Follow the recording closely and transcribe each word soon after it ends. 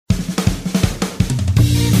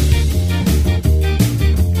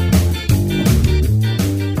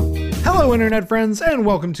Hello, Internet friends, and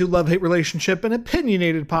welcome to Love Hate Relationship, an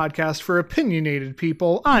opinionated podcast for opinionated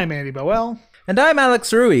people. I'm Andy Boel. And I'm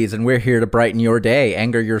Alex Ruiz, and we're here to brighten your day,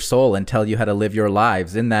 anger your soul, and tell you how to live your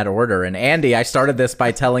lives in that order. And Andy, I started this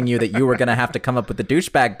by telling you that you were going to have to come up with the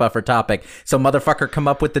douchebag buffer topic. So motherfucker, come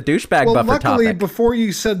up with the douchebag buffer topic. Well, luckily, before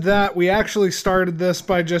you said that, we actually started this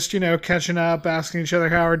by just, catching up, asking each other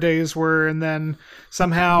how our days were, and then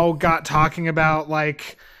somehow got talking about,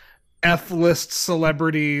 F-list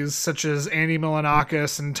celebrities such as Andy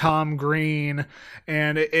Milonakis and Tom Green.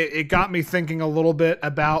 And it got me thinking a little bit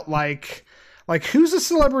about, who's a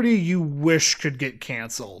celebrity you wish could get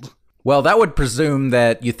canceled? Well, that would presume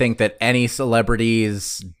that you think that any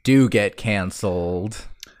celebrities do get canceled.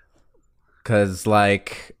 Because,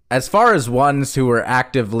 as far as ones who were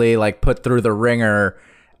actively, put through the ringer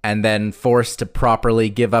and then forced to properly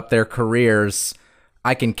give up their careers,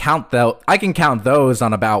 I can count those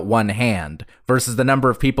on about one hand. Versus the number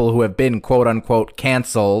of people who have been, quote-unquote,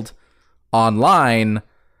 canceled online.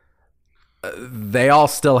 They all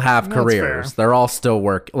still have careers. They're all still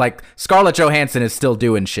Scarlett Johansson is still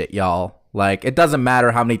doing shit, y'all. It doesn't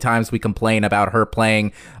matter how many times we complain about her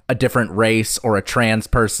playing a different race or a trans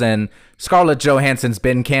person. Scarlett Johansson's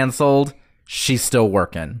been canceled. She's still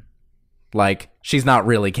working. She's not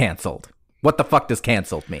really canceled. What the fuck does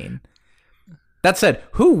canceled mean? That said,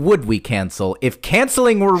 who would we cancel? If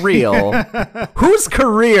canceling were real, whose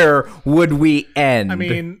career would we end? I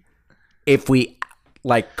mean, if we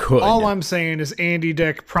could. All I'm saying is Andy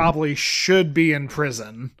Dick probably should be in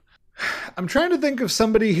prison. I'm trying to think of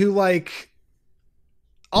somebody who,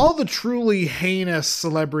 all the truly heinous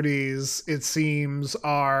celebrities, it seems,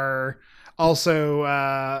 are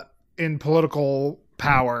also in political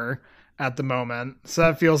power at the moment. So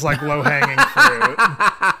that feels like low-hanging fruit.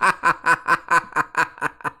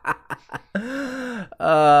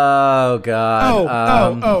 Oh,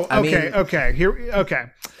 God. Okay.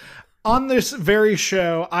 On this very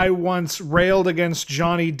show, I once railed against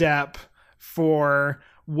Johnny Depp for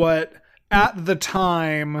what, at the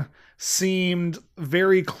time, seemed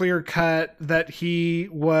very clear-cut that he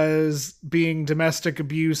was being domestic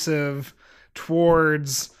abusive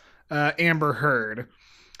towards Amber Heard.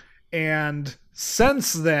 And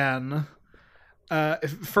since then,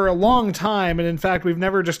 for a long time, and in fact, we've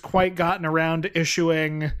never just quite gotten around to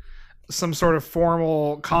issuing some sort of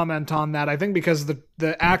formal comment on that. I think because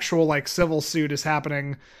the actual civil suit is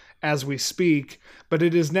happening as we speak, but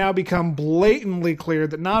it has now become blatantly clear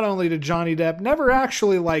that not only did Johnny Depp never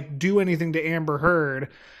actually do anything to Amber Heard,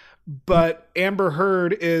 but Amber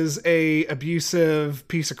Heard is a abusive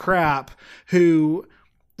piece of crap who,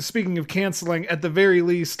 speaking of canceling, at the very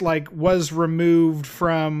least, was removed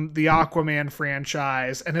from the Aquaman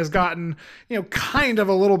franchise and has gotten, kind of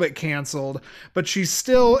a little bit canceled, but she's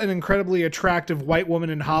still an incredibly attractive white woman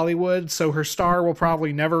in Hollywood, so her star will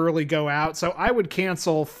probably never really go out. So I would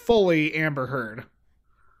cancel fully Amber Heard.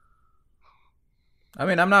 I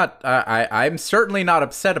mean, I'm certainly not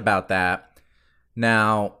upset about that.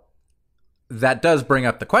 Now, that does bring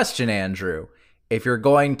up the question, Andrew. If you're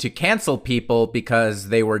going to cancel people because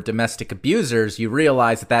they were domestic abusers, you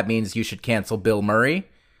realize that means you should cancel Bill Murray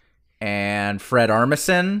and Fred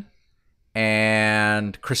Armisen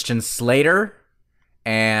and Christian Slater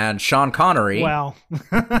and Sean Connery. Well,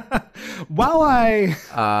 while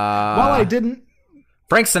I didn't...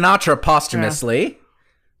 Frank Sinatra posthumously. Yeah.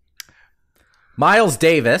 Miles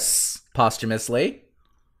Davis posthumously.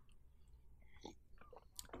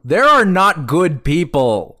 There are not good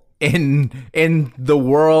people in the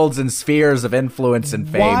worlds and spheres of influence and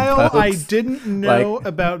fame. While folks. I didn't know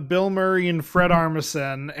about Bill Murray and Fred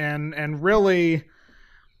Armisen, and really,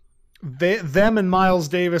 them and Miles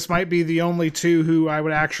Davis might be the only two who I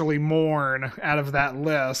would actually mourn out of that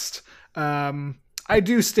list. I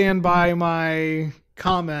do stand by my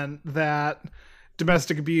comment that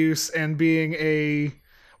domestic abuse and being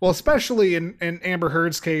especially in Amber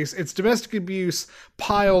Heard's case, it's domestic abuse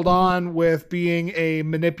piled on with being a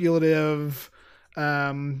manipulative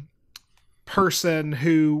person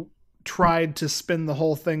who tried to spin the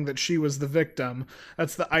whole thing that she was the victim.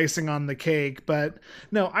 That's the icing on the cake. But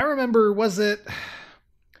no, I remember,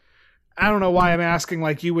 I don't know why I'm asking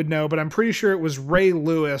like you would know, but I'm pretty sure it was Ray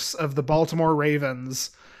Lewis of the Baltimore Ravens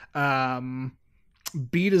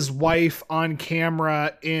beat his wife on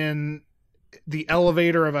camera in the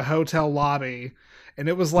elevator of a hotel lobby, and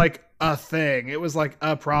it was like a thing. It was like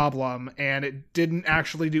a problem, and it didn't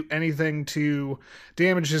actually do anything to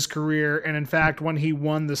damage his career. And in fact, when he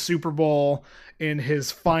won the Super Bowl in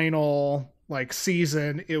his final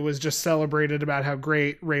season, it was just celebrated about how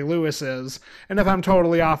great Ray Lewis is. And if I'm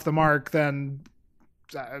totally off the mark, then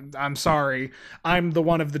I'm sorry. I'm the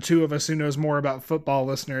one of the two of us who knows more about football,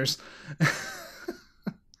 listeners.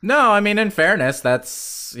 No, I mean, in fairness,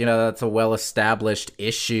 that's a well-established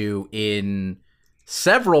issue in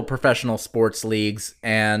several professional sports leagues,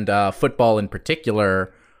 and football in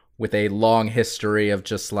particular, with a long history of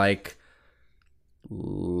just like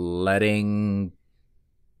letting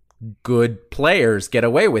good players get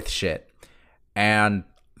away with shit. And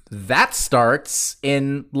that starts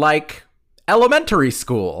in like elementary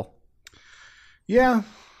school. Yeah.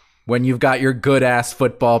 When you've got your good ass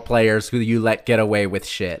football players who you let get away with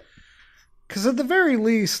shit. Because at the very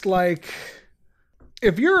least, like,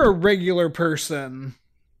 if you're a regular person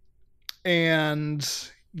and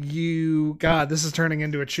God, this is turning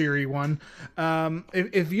into a cheery one.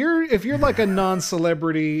 If you're like a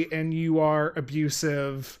non-celebrity and you are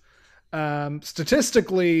abusive,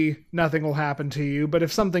 statistically nothing will happen to you. But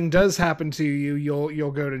if something does happen to you,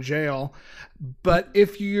 you'll go to jail. But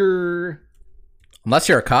if you're Unless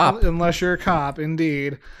you're a cop,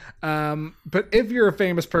 indeed. But if you're a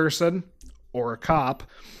famous person or a cop,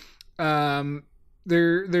 there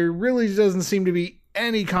really doesn't seem to be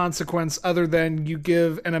any consequence other than you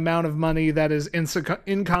give an amount of money that is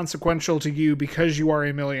inconsequential to you because you are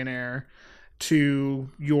a millionaire to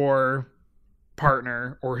your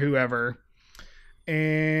partner or whoever.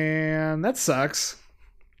 And that sucks.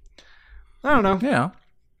 I don't know. Yeah.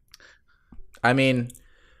 I mean,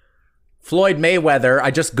 Floyd Mayweather,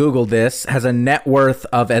 I just Googled this, has a net worth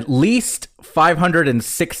of at least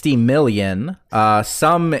 $560 million.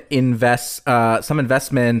 Some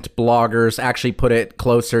investment bloggers actually put it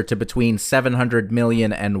closer to between $700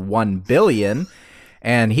 million and $1 billion.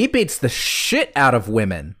 And he beats the shit out of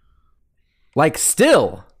women. Like,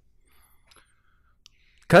 still.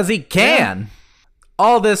 Because he can. Yeah.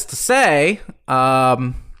 All this to say,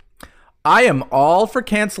 I am all for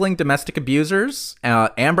canceling domestic abusers.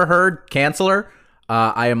 Amber Heard, cancel her.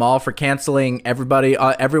 I am all for canceling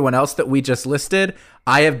everyone else that we just listed.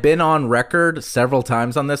 I have been on record several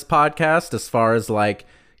times on this podcast as far as like,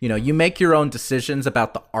 you make your own decisions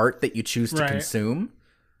about the art that you choose to consume.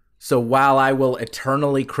 So while I will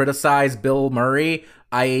eternally criticize Bill Murray,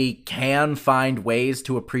 I can find ways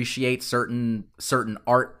to appreciate certain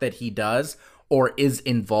art that he does or is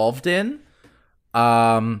involved in.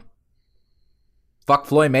 Fuck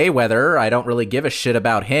Floyd Mayweather. I don't really give a shit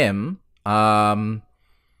about him. And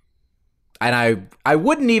I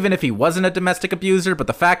wouldn't even if he wasn't a domestic abuser, but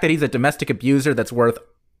the fact that he's a domestic abuser that's worth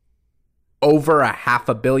over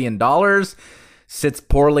 $500 million sits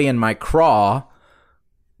poorly in my craw.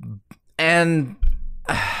 And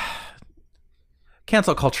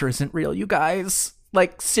cancel culture isn't real, you guys.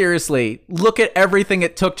 Like, seriously, look at everything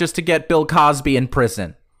it took just to get Bill Cosby in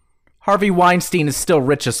prison. Harvey Weinstein is still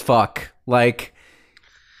rich as fuck. Like,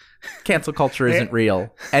 cancel culture isn't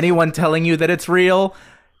real. Anyone telling you that it's real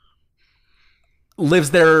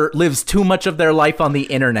lives too much of their life on the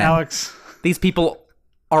internet. Alex, these people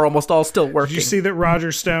are almost all still working. Did you see that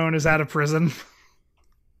Roger Stone is out of prison?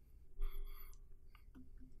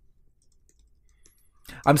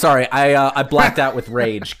 I'm sorry, I blacked out with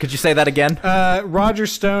rage. Could you say that again? Roger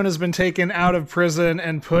Stone has been taken out of prison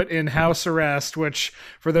and put in house arrest, which,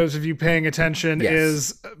 for those of you paying attention,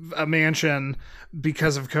 is a mansion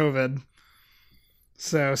because of COVID.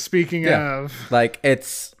 So, speaking of... Like,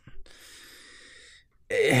 it's...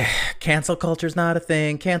 Cancel culture's not a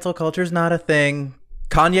thing. Cancel culture's not a thing.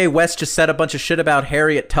 Kanye West just said a bunch of shit about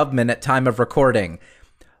Harriet Tubman at time of recording.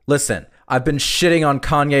 Listen, I've been shitting on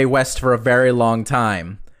Kanye West for a very long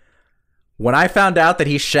time. When I found out that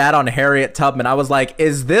he shat on Harriet Tubman, I was like,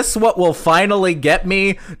 is this what will finally get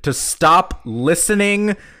me to stop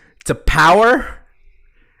listening to Power?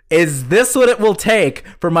 Is this what it will take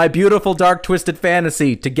for my beautiful dark twisted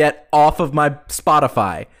fantasy to get off of my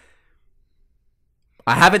Spotify?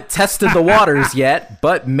 I haven't tested the waters yet,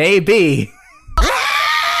 but maybe.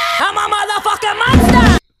 I'm a motherfucking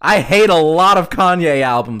monster! I hate a lot of Kanye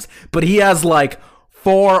albums, but he has like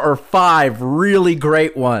 4 or 5 really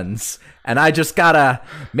great ones. And I just gotta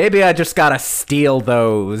steal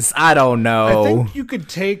those. I don't know. I think you could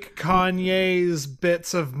take Kanye's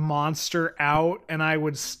bits of Monster out and I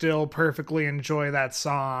would still perfectly enjoy that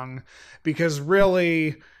song. Because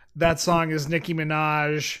really, that song is Nicki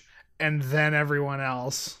Minaj and then everyone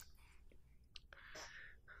else.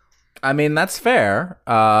 I mean, that's fair.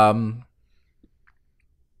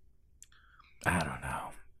 I don't know.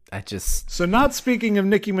 So not speaking of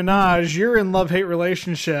Nicki Minaj, you're in love-hate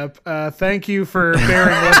relationship. Thank you for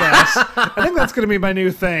bearing with us. I think that's going to be my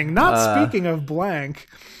new thing. Not speaking of blank.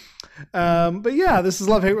 But yeah, this is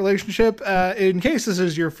Love-Hate Relationship. In case this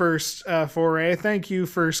is your first foray, thank you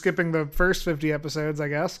for skipping the first 50 episodes, I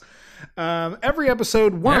guess. Every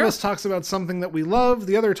episode, one of us talks about something that we love,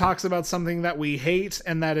 the other talks about something that we hate,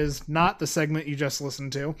 and that is not the segment you just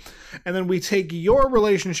listened to. And then we take your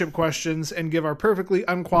relationship questions and give our perfectly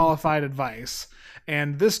unqualified advice.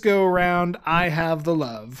 And this go around, I have the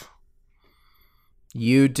love.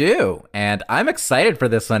 You do, and I'm excited for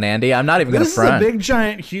this one, Andy. I'm not even going to front. This is a big,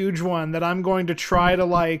 giant, huge one that I'm going to try to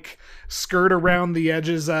like skirt around the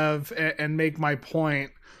edges of and make my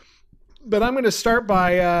point. But I'm going to start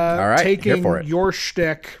by taking your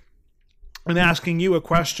shtick and asking you a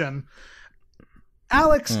question.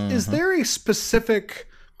 Alex, is there a specific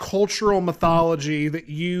cultural mythology that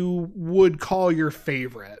you would call your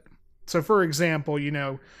favorite? So, for example, you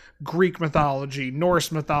know, Greek mythology,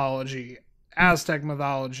 Norse mythology, Aztec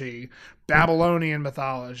mythology, Babylonian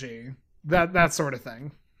mythology, that sort of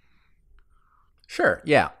thing. Sure,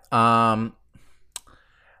 yeah. I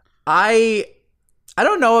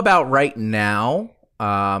don't know about right now,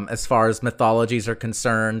 as far as mythologies are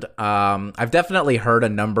concerned. I've definitely heard a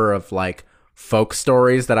number of like folk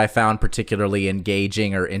stories that I found particularly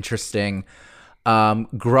engaging or interesting.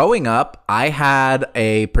 Growing up, I had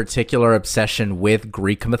a particular obsession with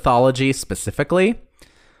Greek mythology specifically.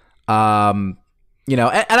 You know,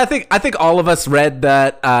 and I think all of us read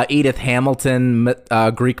that Edith Hamilton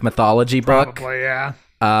Greek mythology book. Probably, yeah.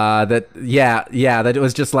 That it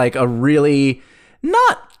was just like a really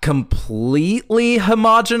not completely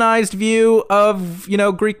homogenized view of, you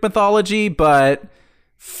know, Greek mythology, but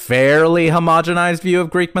fairly homogenized view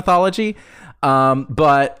of Greek mythology.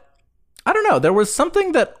 But I don't know, there was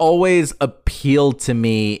something that always appealed to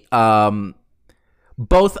me,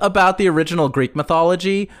 both about the original Greek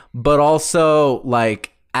mythology, but also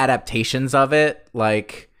like adaptations of it.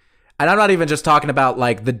 Like, and I'm not even just talking about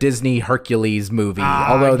like the Disney Hercules movie,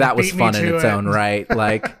 although that was fun in its own right.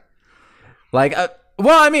 Like,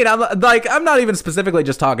 well, I mean, I'm not even specifically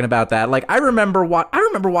just talking about that. Like, I remember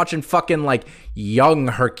watching fucking like Young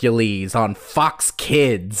Hercules on Fox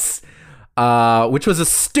Kids, which was a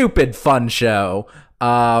stupid fun show.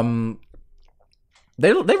 They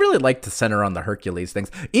really like to center on the Hercules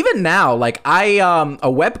things. Even now, like a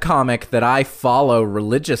webcomic that I follow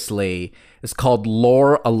religiously is called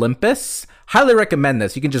Lore Olympus. Highly recommend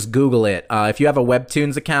this. You can just Google it. If you have a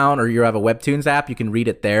Webtoons account or you have a Webtoons app, you can read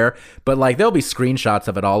it there. But like there'll be screenshots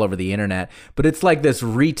of it all over the internet. But it's like this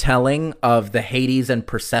retelling of the Hades and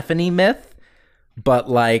Persephone myth, but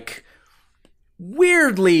like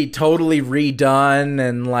weirdly totally redone,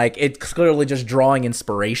 and like it's clearly just drawing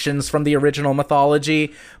inspirations from the original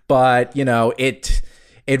mythology, but you know, it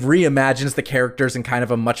reimagines the characters in kind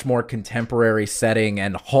of a much more contemporary setting,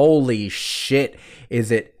 and holy shit is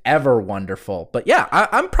it ever wonderful. But yeah,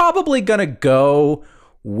 I'm probably gonna go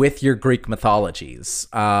with your Greek mythologies.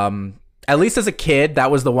 At least as a kid, that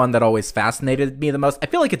was the one that always fascinated me the most. I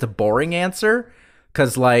feel like it's a boring answer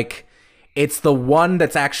because like it's the one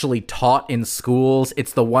that's actually taught in schools.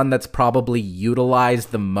 It's the one that's probably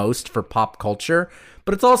utilized the most for pop culture,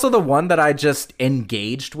 but it's also the one that I just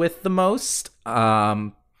engaged with the most.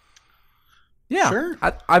 Yeah, sure.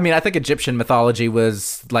 I mean, I think Egyptian mythology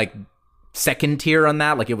was like second tier on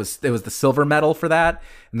that. Like it was the silver medal for that.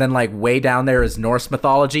 And then like way down there is Norse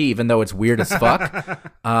mythology, even though it's weird as fuck.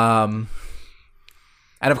 And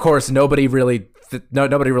of course, nobody really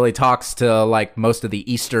talks to like most of the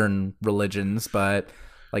Eastern religions, but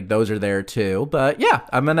like those are there too. But yeah,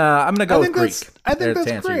 I'm gonna go with Greek. I think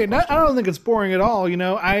that's great. I don't think it's boring at all. You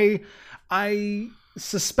know, I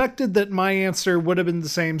suspected that my answer would have been the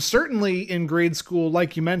same. Certainly in grade school,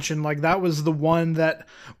 like you mentioned, like that was the one that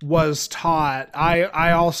was taught.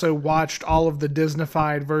 I also watched all of the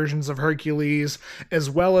Disneyfied versions of Hercules, as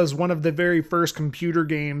well as one of the very first computer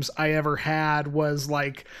games I ever had was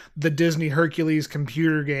like the Disney Hercules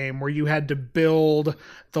computer game where you had to build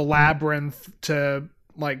the labyrinth to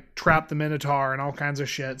like trap the Minotaur and all kinds of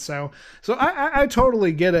shit. So I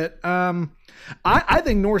totally get it. I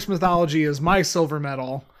think Norse mythology is my silver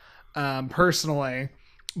medal, personally,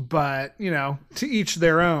 but you know, to each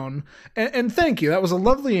their own. And thank you. That was a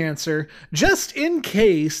lovely answer. Just in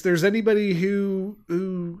case there's anybody who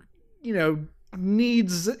you know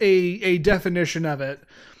needs a definition of it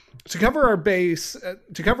to cover our bases,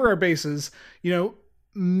 you know,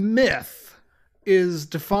 myth is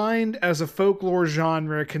defined as a folklore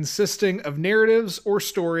genre consisting of narratives or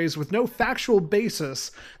stories with no factual basis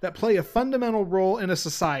that play a fundamental role in a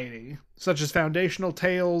society, such as foundational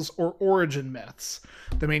tales or origin myths.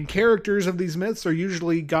 The main characters of these myths are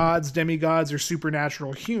usually gods, demigods, or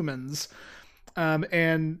supernatural humans.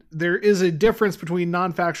 And there is a difference between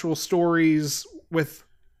non-factual stories with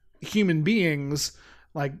human beings,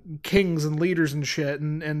 like kings and leaders and shit,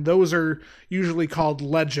 and those are usually called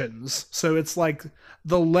legends. So it's like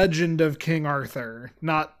the legend of King Arthur,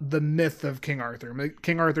 not the myth of King Arthur.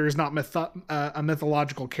 King Arthur is not a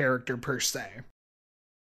mythological character per se.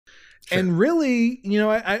 Sure. And really,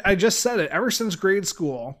 I just said it, ever since grade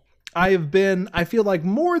school, I feel like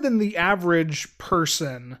more than the average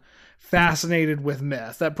person, fascinated with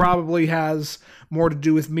myth. That probably has more to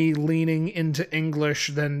do with me leaning into English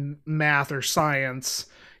than math or science,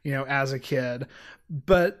 as a kid.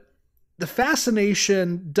 But the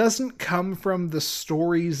fascination doesn't come from the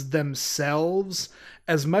stories themselves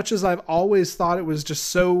as much as I've always thought it was just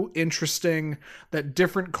so interesting that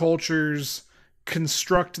different cultures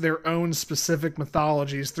construct their own specific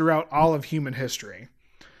mythologies throughout all of human history.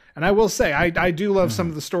 And I will say, I do love some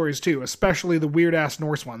of the stories too, especially the weird-ass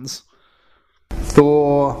Norse ones.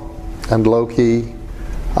 Thor and Loki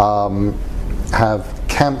have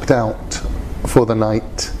camped out for the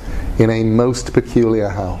night in a most peculiar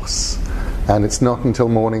house. And it's not until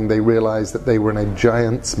morning they realize that they were in a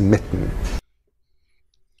giant's mitten.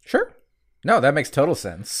 Sure. No, that makes total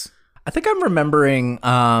sense. I think I'm remembering,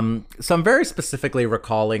 so I'm very specifically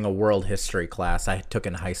recalling a world history class I took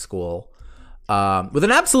in high school with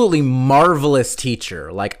an absolutely marvelous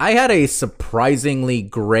teacher. Like, I had a surprisingly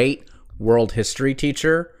great world history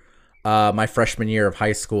teacher my freshman year of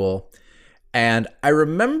high school. And I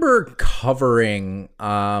remember covering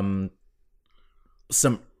some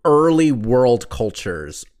early world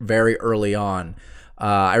cultures very early on.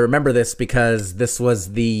 I remember this because this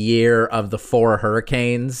was the year of the 4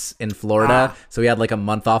 hurricanes in Florida. So we had like a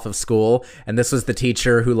month off of school. And this was the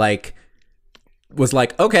teacher who was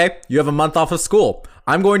like, okay, you have a month off of school.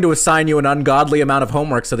 I'm going to assign you an ungodly amount of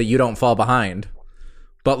homework so that you don't fall behind.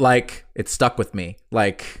 But it stuck with me.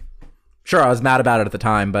 Sure, I was mad about it at the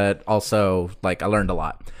time, but also I learned a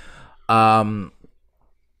lot.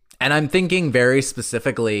 And I'm thinking very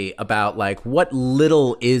specifically about what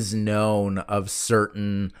little is known of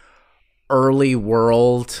certain early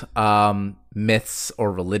world myths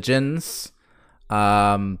or religions.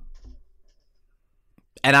 And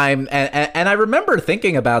I remember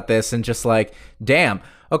thinking about this and just damn,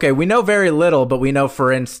 okay, we know very little, but we know,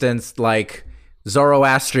 for instance,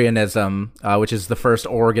 Zoroastrianism, which is the first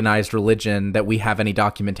organized religion that we have any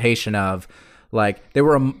documentation of. They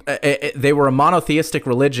were a monotheistic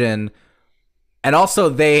religion, and also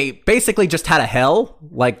they basically just had a hell.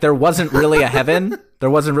 There wasn't really a heaven, there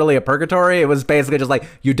wasn't really a purgatory. It was basically just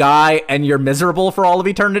you die and you're miserable for all of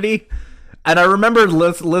eternity. And I remember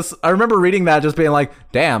reading that, just being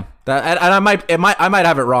damn, that. And I might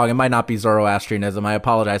have it wrong. It might not be Zoroastrianism. I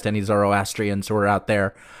apologize to any Zoroastrians who are out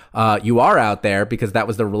there. You are out there, because that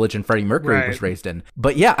was the religion Freddie Mercury was raised in.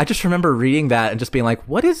 But yeah, I just remember reading that and just being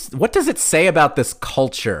what does it say about this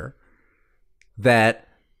culture that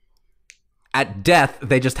at death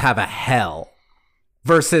they just have a hell,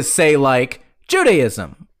 versus say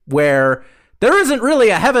Judaism, where there isn't really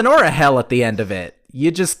a heaven or a hell at the end of it. You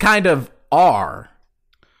just kind of are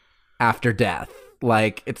after death.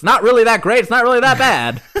 It's not really that great. It's not really that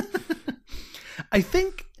bad. I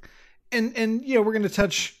think, and we're going to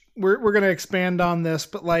touch, we're going to expand on this,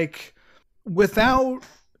 but without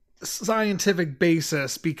scientific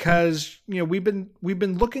basis, because we've been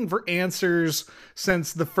looking for answers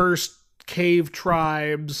since the first cave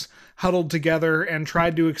tribes huddled together and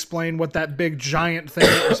tried to explain what that big giant thing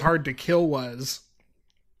that was hard to kill was.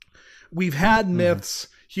 We've had myths.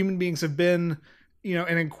 Human beings have been,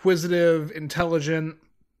 an inquisitive, intelligent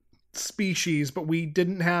species, but we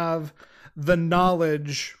didn't have the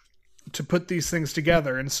knowledge to put these things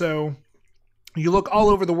together. And so you look all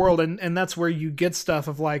over the world, and that's where you get stuff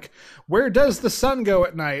of where does the sun go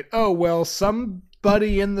at night? Oh, well,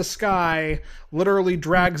 somebody in the sky literally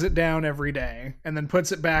drags it down every day and then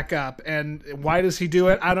puts it back up. And why does he do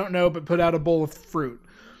it? I don't know, but put out a bowl of fruit.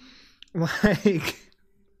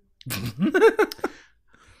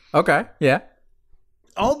 Okay, yeah.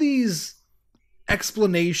 All these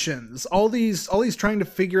explanations, all these trying to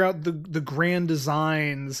figure out the grand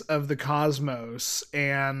designs of the cosmos,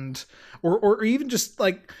 and or even just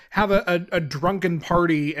have a drunken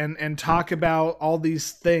party and talk about all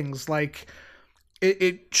these things.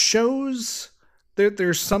 It shows that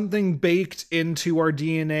there's something baked into our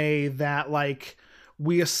DNA that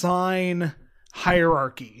we assign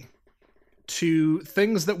hierarchy to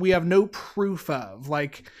things that we have no proof of.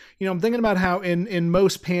 I'm thinking about how in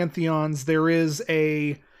most pantheons there is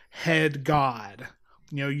a head god,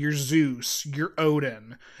 your Zeus, your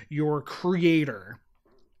Odin, your creator.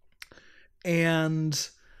 And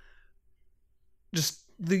just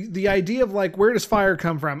the idea of like, where does fire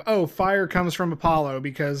come from? Oh, fire comes from Apollo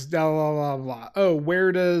because blah blah blah blah. Oh,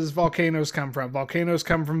 where does volcanoes come from? Volcanoes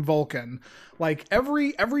come from Vulcan. Like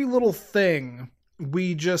every little thing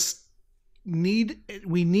we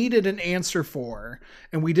needed an answer for,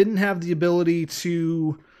 and we didn't have the ability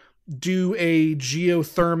to do a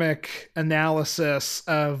geothermic analysis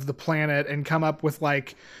of the planet and come up with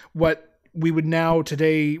like what we would now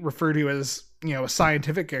today refer to as, you know, a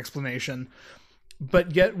scientific explanation.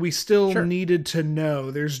 But yet we still needed to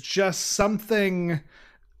know. There's just something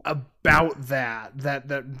about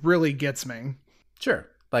that really gets me. Sure.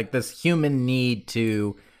 Like this human need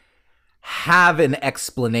to have an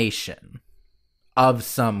explanation of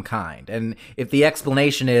some kind. And if the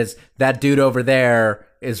explanation is that dude over there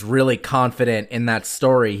is really confident in that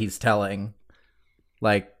story he's telling,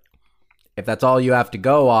 like, if that's all you have to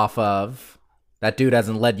go off of, that dude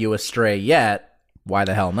hasn't led you astray yet, why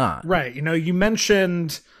the hell not? Right. You know, you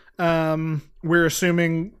mentioned we're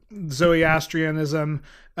assuming Zoroastrianism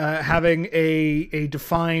having a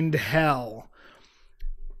defined hell.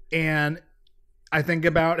 And I think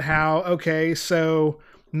about how, okay, so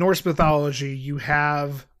Norse mythology, you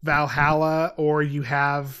have Valhalla, or you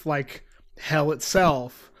have like hell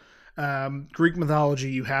itself. Greek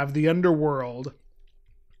mythology, you have the underworld.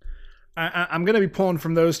 I'm going to be pulling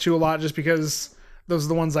from those two a lot just because those are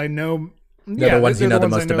the ones I know. They're the ones you know the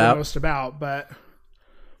most about. But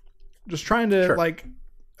just trying to like,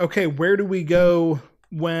 okay, where do we go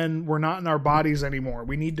when we're not in our bodies anymore?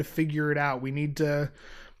 We need to figure it out. We need to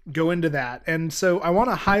go into that. And so I want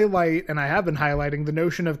to highlight, and I have been highlighting, the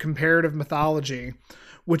notion of comparative mythology,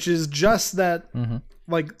 which is just that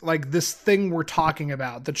like this thing we're talking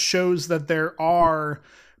about that shows that there are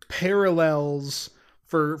parallels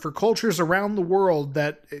for cultures around the world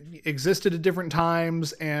that existed at different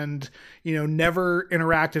times and, you know, never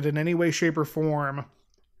interacted in any way, shape, or form,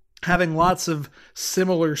 having lots of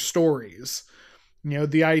similar stories. You know,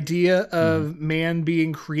 the idea of man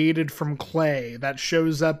being created from clay, that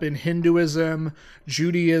shows up in Hinduism,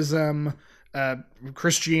 Judaism,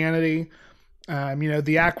 Christianity. You know,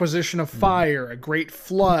 the acquisition of fire, a great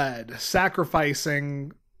flood,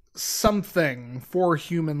 sacrificing something for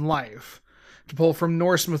human life. To pull from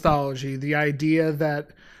Norse mythology, the idea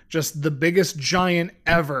that just the biggest giant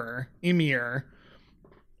ever, Ymir,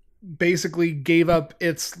 basically gave up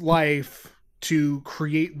its life to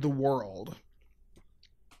create the world.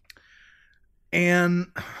 And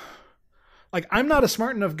like, I'm not a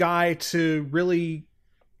smart enough guy to really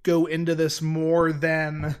go into this more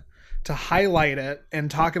than to highlight it and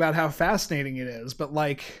talk about how fascinating it is. But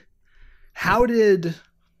like, how did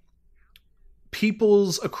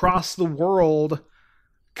peoples across the world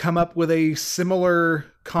come up with a similar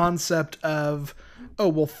concept of, oh,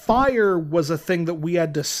 well, fire was a thing that we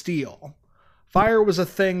had to steal. Fire was a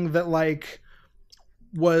thing that like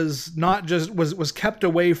was not just was kept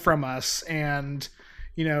away from us. And,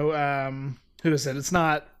 you know, who is it? It's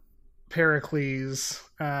not Pericles.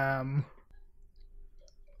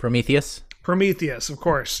 Prometheus, of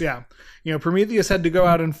course. Yeah. You know, Prometheus had to go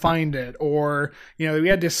out and find it, or, you know, we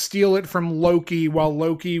had to steal it from Loki while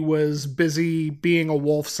Loki was busy being a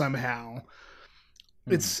wolf somehow.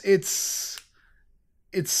 It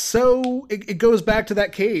goes back to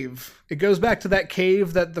that cave. It goes back to that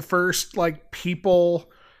cave that the first like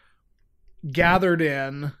people gathered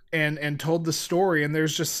in and told the story. And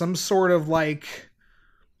there's just some sort of like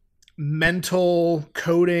mental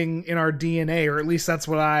coding in our DNA, or at least that's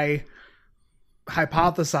what I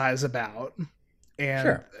hypothesize about.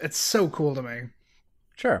 And it's so cool to me.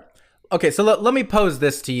 Sure. Okay, so let me pose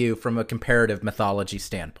this to you from a comparative mythology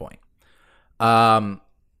standpoint. I'm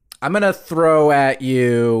going to throw at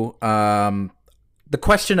you the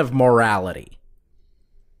question of morality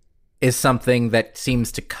is something that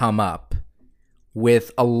seems to come up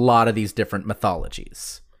with a lot of these different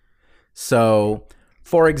mythologies. So,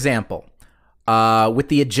 for example, with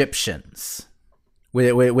the Egyptians,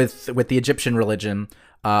 with the Egyptian religion,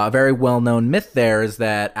 a very well-known myth there is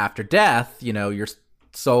that after death, you know, your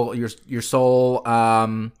soul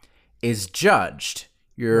is judged.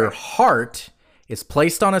 Your heart is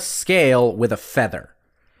placed on a scale with a feather.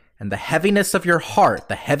 And the heaviness of your heart,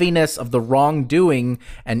 the heaviness of the wrongdoing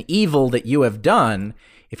and evil that you have done,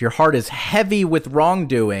 if your heart is heavy with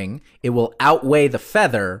wrongdoing, it will outweigh the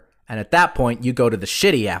feather, and at that point, you go to the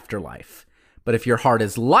shitty afterlife. But if your heart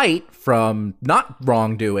is light from not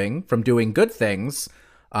wrongdoing, from doing good things,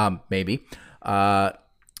 maybe,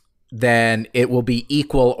 then it will be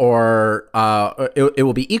equal, or it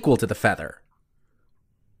will be equal to the feather.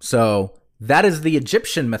 So that is the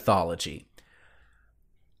Egyptian mythology.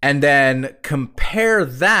 And then compare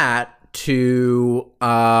that to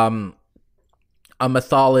a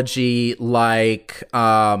mythology like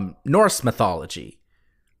Norse mythology,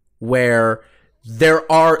 where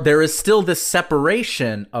there is still this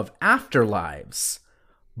separation of afterlives,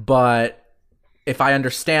 but if I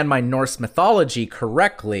understand my Norse mythology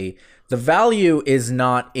correctly, the value is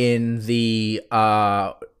not in the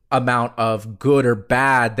amount of good or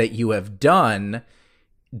bad that you have done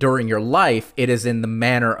during your life. It is in the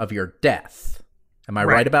manner of your death. Am I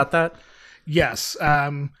right about that? Yes.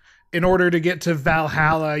 In order to get to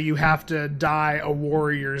Valhalla, you have to die a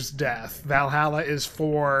warrior's death. Valhalla is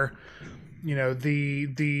for,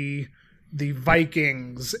 the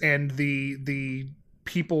Vikings and the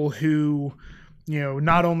people who,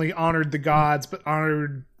 not only honored the gods, but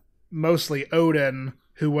honored mostly Odin,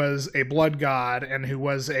 who was a blood god and who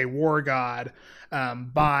was a war god,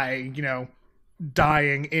 by,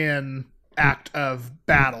 dying in act of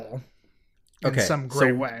battle in some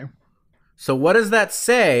great way. So what does that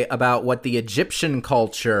say about what the Egyptian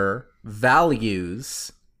culture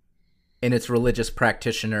values in its religious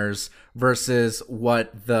practitioners versus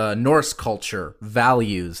what the Norse culture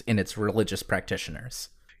values in its religious practitioners?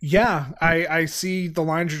 Yeah, I see the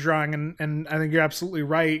lines you're drawing, and I think you're absolutely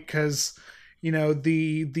right, because,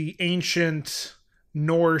 the ancient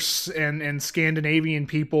Norse and Scandinavian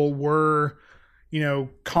people were,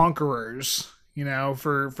 conquerors,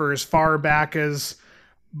 for as far back as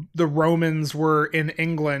the Romans were in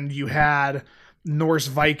England. You had Norse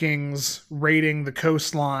Vikings raiding the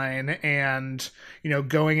coastline and,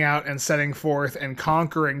 going out and setting forth and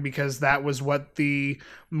conquering, because that was what the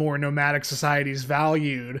more nomadic societies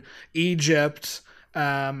valued. Egypt,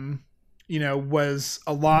 was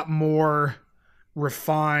a lot more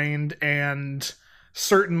refined, and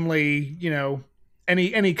certainly,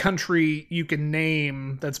 any country you can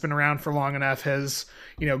name that's been around for long enough has,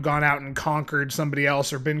 gone out and conquered somebody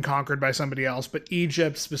else or been conquered by somebody else. But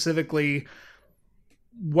Egypt specifically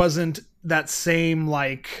wasn't that same,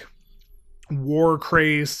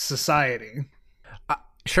 war-crazed society.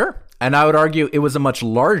 Sure. And I would argue it was a much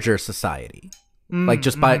larger society.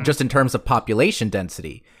 Just in terms of population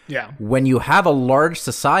density. Yeah. When you have a large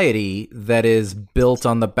society that is built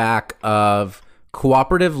on the back of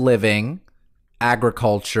cooperative living,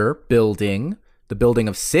 agriculture, the building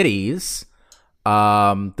of cities,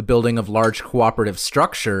 the building of large cooperative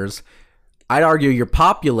structures, I'd argue your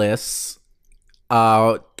populace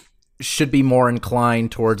should be more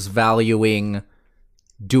inclined towards valuing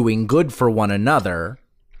doing good for one another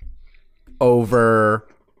over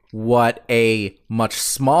what a much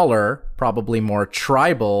smaller, probably more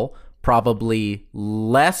tribal, probably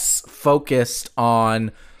less focused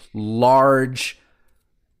on large,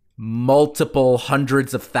 multiple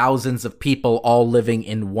hundreds of thousands of people all living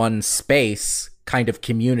in one space kind of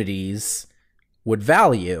communities would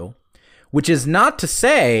value. Which is not to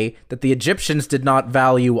say that the Egyptians did not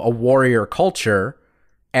value a warrior culture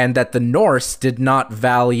and that the Norse did not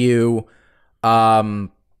value,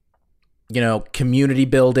 community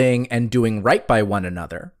building and doing right by one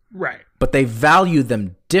another. Right. But they value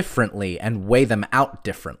them differently and weigh them out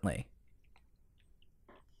differently.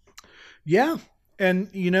 Yeah. And,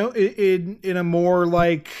 in a more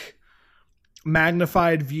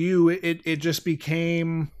magnified view, it just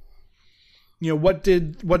became, what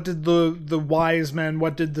did the wise men,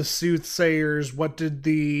 what did the soothsayers, what did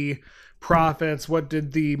the prophets, what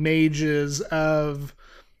did the mages of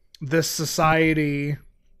this society,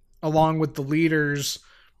 along with the leaders,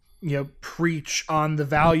 preach on the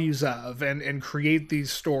values of and create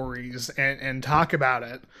these stories and talk about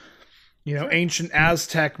it. Ancient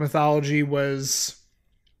Aztec mythology was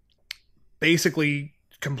basically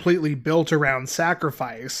completely built around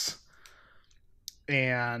sacrifice,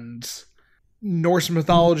 and Norse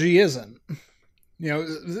mythology isn't.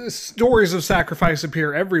 Stories of sacrifice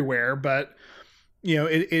appear everywhere, but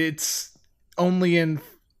it's only in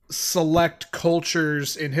select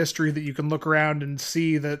cultures in history that you can look around and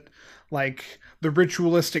see that, the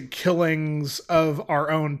ritualistic killings of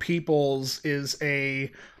our own peoples is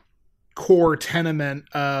a core tenement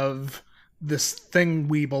of this thing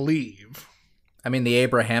we believe. I mean, the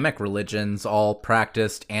Abrahamic religions all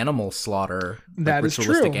practiced animal slaughter. That is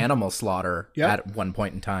ritualistic true. Animal slaughter Yep. at one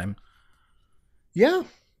point in time. Yeah.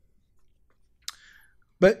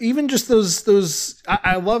 But even just those,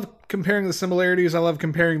 I love comparing the similarities. I love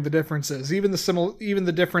comparing the differences. Even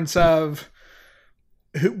the difference of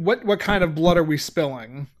what kind of blood are we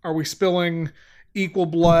spilling? Are we spilling equal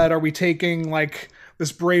blood? Are we taking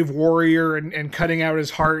this brave warrior and cutting out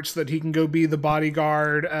his heart so that he can go be the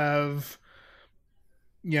bodyguard of,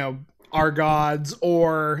 our gods?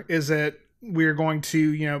 Or is it we're going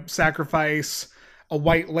to, sacrifice a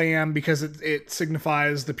white lamb because it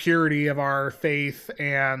signifies the purity of our faith,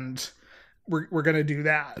 and we're going to do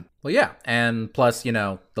that. Well, yeah. And plus,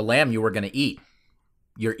 the lamb you were going to eat,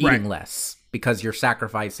 you're eating less because you're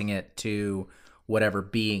sacrificing it to whatever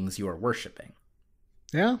beings you are worshiping.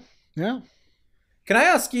 Yeah. Yeah. Can I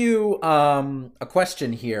ask you a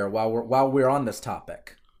question here while we're on this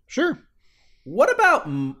topic? Sure. What about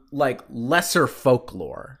like lesser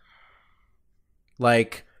folklore?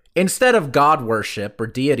 Like instead of god worship or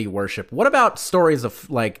deity worship, what about stories of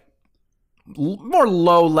like more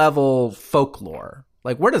low level folklore?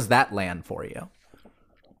 Like where does that land for you?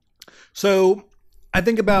 So I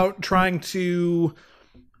think about trying to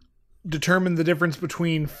determine the difference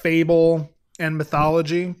between fable and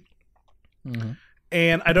mythology. Mm-hmm.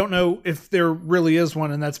 And I don't know if there really is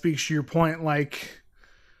one, and that speaks to your point. Like,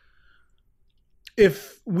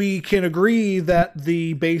 if we can agree that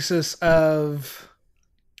the basis of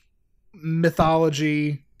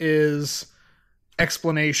mythology is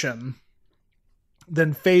explanation,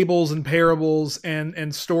 then fables and parables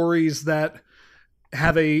and stories that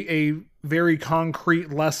have a very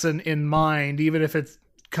concrete lesson in mind, even if it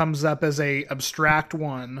comes up as a abstract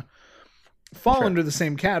one, fall under the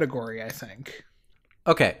same category, I think.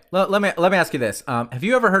 Okay, let me ask you this. Have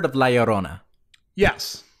you ever heard of La Llorona?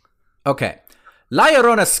 Yes. Okay. La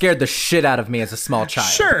Llorona scared the shit out of me as a small child.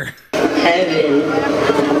 Sure. Heaven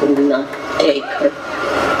could not take her.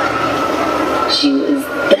 She was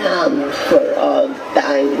damned for all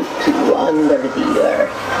time to wander the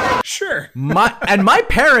earth. Sure. My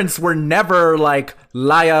parents were never like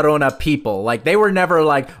La Llorona people. Like they were never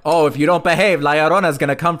like, oh, if you don't behave, La Llorona is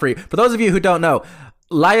gonna come for you. For those of you who don't know,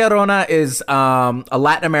 La Llorona is a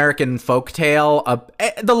Latin American folktale.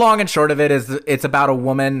 The long and short of it is it's about a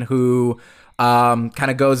woman who kind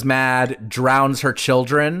of goes mad, drowns her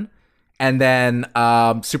children, and then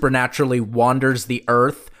supernaturally wanders the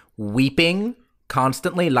earth weeping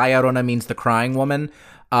constantly. La Llorona means the crying woman.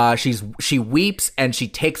 She weeps and she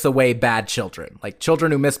takes away bad children, like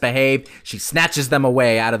children who misbehave. She snatches them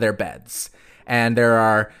away out of their beds. And there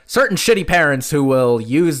are certain shitty parents who will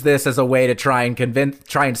use this as a way to try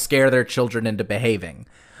and scare their children into behaving.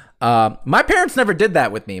 My parents never did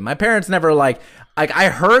that with me. My parents never like I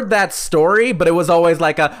heard that story, but it was always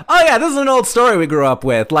like oh yeah, this is an old story we grew up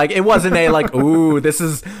with. Like it wasn't a like, ooh, this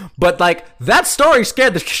is, but like that story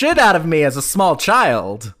scared the shit out of me as a small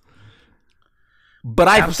child. But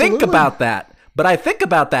I think about that.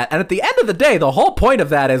 And at the end of the day, the whole point of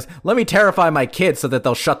that is let me terrify my kids so that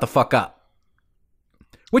they'll shut the fuck up.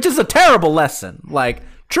 Which is a terrible lesson. Like,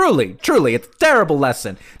 truly, it's a terrible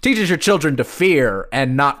lesson. Teaches your children to fear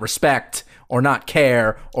and not respect or not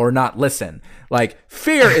care or not listen. Like,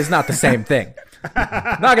 fear is not the same thing.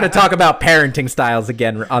 I'm not going to talk about parenting styles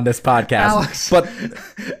again on this podcast.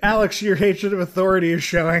 Alex, your hatred of authority is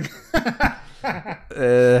showing.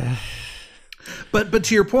 But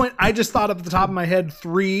to your point, I just thought at the top of my head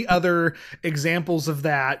 3 other examples of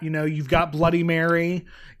that. You've got Bloody Mary,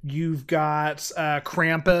 you've got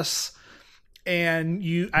Krampus, and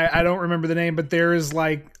I don't remember the name, but there is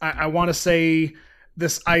like I want to say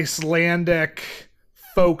this Icelandic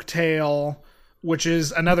folk tale, which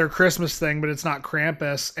is another Christmas thing, but it's not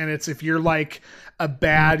Krampus, and it's if you're like a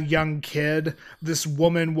bad young kid, this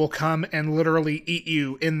woman will come and literally eat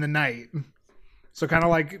you in the night. So kind of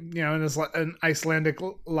like, an Icelandic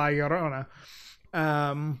La Llorona.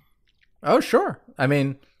 Oh, sure. I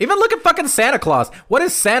mean, even look at fucking Santa Claus. What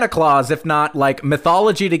is Santa Claus if not like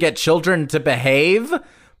mythology to get children to behave,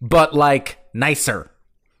 but like nicer?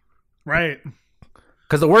 Right.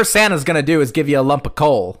 Because the worst Santa's going to do is give you a lump of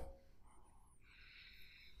coal.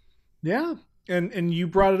 Yeah. And you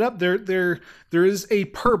brought it up. There is a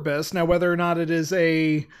purpose. Now, whether or not it is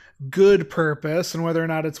a good purpose and whether or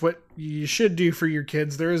not it's what you should do for your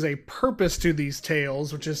kids, there is a purpose to these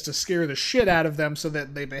tales, which is to scare the shit out of them so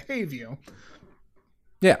that they behave you.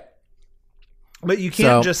 Yeah. But you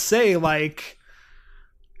can't just say like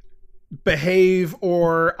behave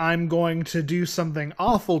or I'm going to do something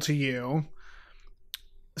awful to you.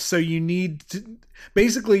 So you need to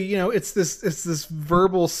basically, it's this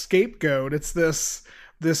verbal scapegoat. It's this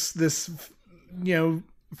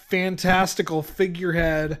fantastical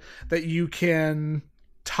figurehead that you can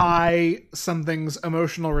tie something's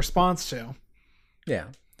emotional response to. Yeah.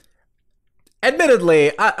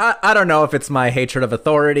 Admittedly, I don't know if it's my hatred of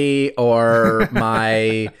authority or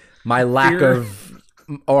my lack Fear.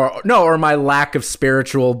 or my lack of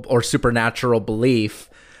spiritual or supernatural belief.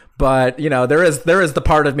 But, there is the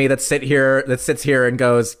part of me that sits here and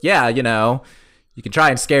goes, yeah, you can try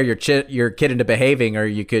and scare your kid into behaving, or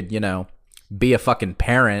you could, be a fucking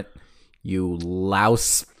parent, you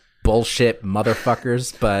louse. bullshit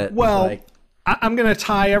motherfuckers, but Well, like, I'm going to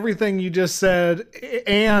tie everything you just said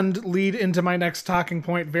and lead into my next talking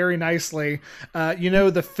point very nicely.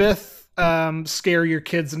 The fifth scare your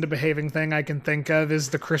kids into behaving thing I can think of is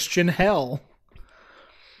the Christian hell.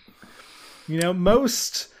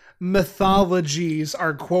 Most mythologies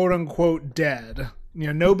are quote unquote dead.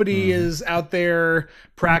 Nobody is out there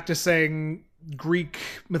practicing Greek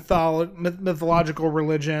mythological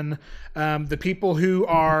religion. The people who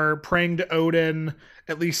are praying to Odin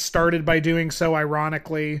at least started by doing so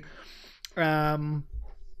ironically.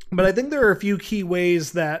 But I think there are a few key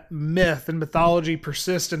ways that myth and mythology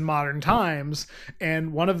persist in modern times.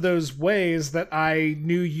 And one of those ways that I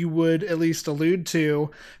knew you would at least allude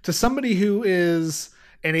to somebody who is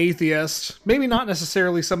an atheist, maybe not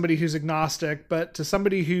necessarily somebody who's agnostic, but to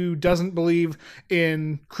somebody who doesn't believe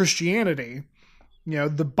in Christianity,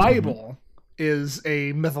 the Bible is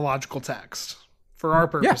a mythological text for our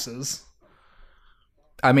purposes.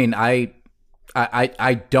 I mean, I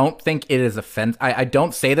don't think it is offensive. I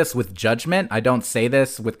don't say this with judgment. I don't say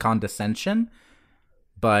this with condescension,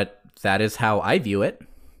 but that is how I view it.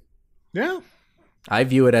 Yeah. I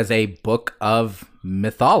view it as a book of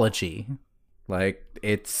mythology. Like,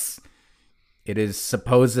 it is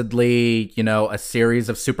supposedly, a series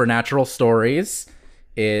of supernatural stories.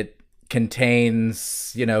 It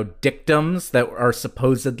contains, dictums that are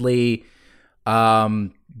supposedly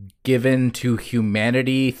given to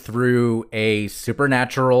humanity through a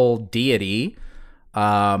supernatural deity.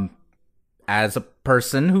 As a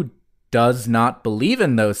person who does not believe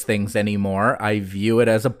in those things anymore, I view it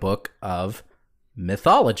as a book of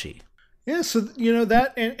mythology. Yeah, so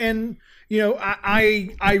that and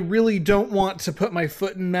I really don't want to put my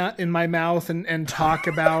foot in my mouth and talk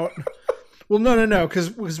about. Well, no,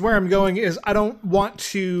 because where I'm going is I don't want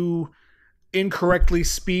to incorrectly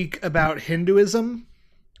speak about Hinduism,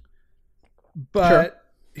 but sure.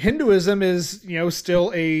 Hinduism is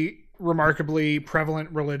still a remarkably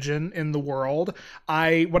prevalent religion in the world.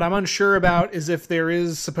 What I'm unsure about is if there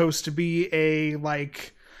is supposed to be a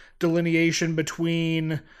delineation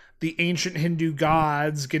between the ancient Hindu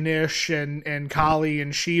gods, Ganesh and Kali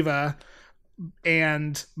and Shiva,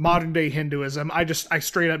 and modern day Hinduism. I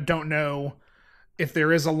straight up don't know if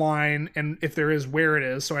there is a line, and if there is, where it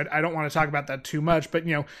is. So I don't want to talk about that too much, but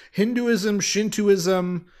Hinduism,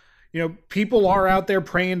 Shintoism, people are out there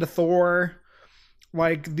praying to Thor.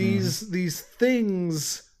 These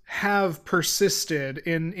things have persisted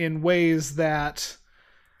in ways that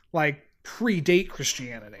predate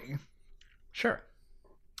Christianity. Sure.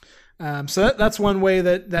 So that's one way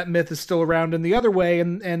that myth is still around. And the other way,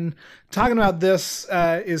 and talking about this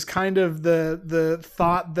is kind of the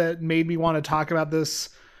thought that made me want to talk about this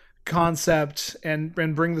concept and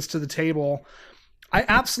bring this to the table. I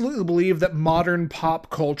absolutely believe that modern pop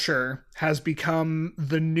culture has become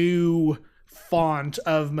the new font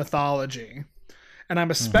of mythology. And I'm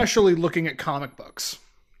especially looking at comic books.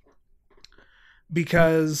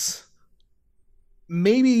 Because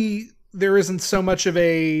maybe there isn't so much of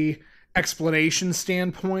a explanation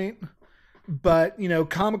standpoint, but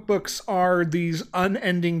comic books are these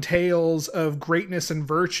unending tales of greatness and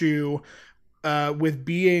virtue with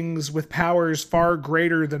beings with powers far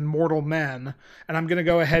greater than mortal men. And I'm going to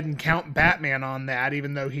go ahead and count Batman on that,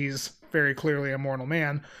 even though he's very clearly a mortal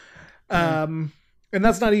man. And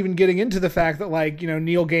that's not even getting into the fact that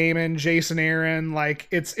Neil Gaiman, Jason Aaron,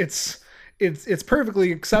 it's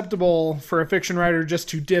perfectly acceptable for a fiction writer just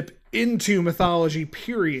to dip into mythology,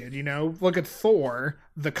 period. Look at Thor,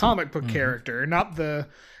 the comic book character, not the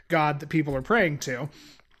god that people are praying to.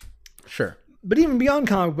 Sure. But even beyond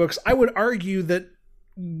comic books, I would argue that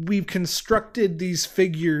we've constructed these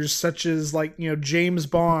figures such as James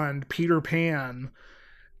Bond, Peter Pan,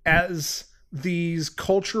 as these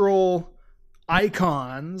cultural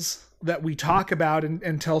icons that we talk about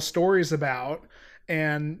and tell stories about.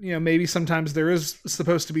 And, maybe sometimes there is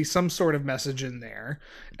supposed to be some sort of message in there.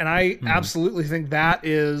 And I absolutely think that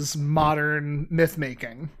is modern myth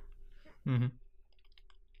making. Mm-hmm.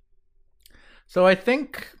 So I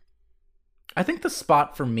think the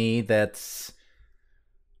spot for me that's...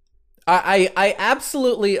 I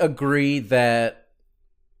absolutely agree that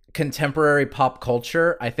contemporary pop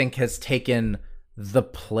culture, I think, has taken the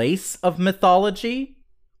place of mythology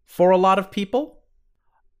for a lot of people.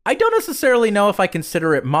 I don't necessarily know if I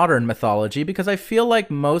consider it modern mythology, because I feel like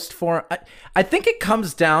most I think it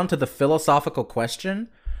comes down to the philosophical question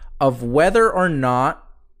of whether or not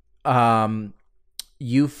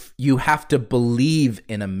you have to believe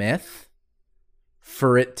in a myth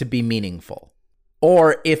for it to be meaningful,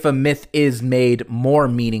 or if a myth is made more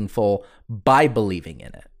meaningful by believing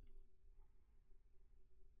in it.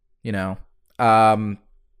 You know, I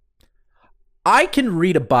can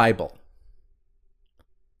read a Bible,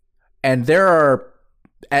 and there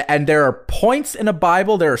are points in a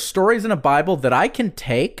Bible, there are stories in a Bible that I can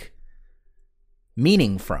take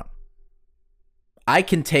meaning from. I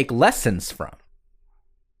can take lessons from.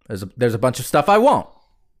 There's a bunch of stuff I won't.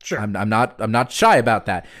 Sure. I'm not shy about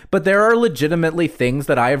that. But there are legitimately things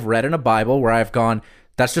that I have read in a Bible where I've gone,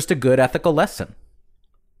 that's just a good ethical lesson.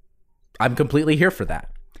 I'm completely here for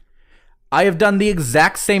that. I have done the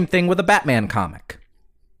exact same thing with a Batman comic.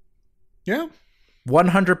 Yeah.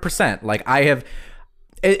 100%. Like I have,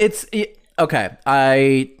 okay.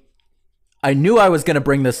 I knew I was going to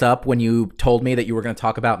bring this up when you told me that you were going to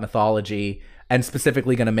talk about mythology and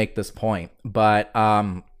specifically going to make this point. But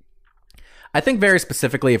I think very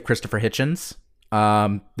specifically of Christopher Hitchens,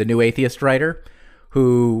 the New Atheist writer,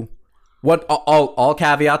 who, all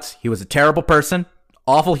caveats, he was a terrible person,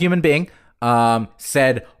 awful human being,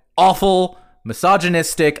 said awful,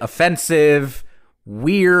 misogynistic, offensive,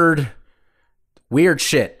 weird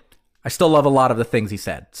shit. I still love a lot of the things he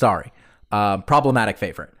said. Sorry. Problematic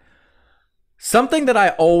favorite. Something that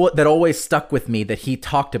that always stuck with me that he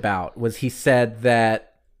talked about was he said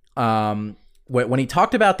that when he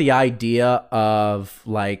talked about the idea of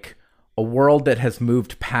like a world that has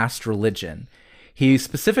moved past religion, he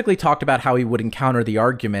specifically talked about how he would encounter the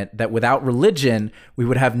argument that without religion, we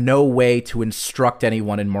would have no way to instruct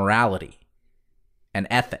anyone in morality and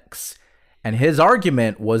ethics. And his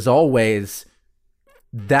argument was always,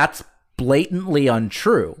 that's blatantly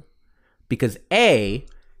untrue, because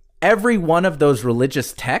every one of those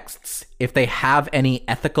religious texts, if they have any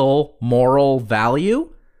ethical, moral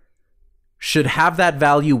value, should have that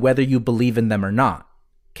value whether you believe in them or not.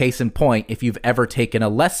 Case in point, if you've ever taken a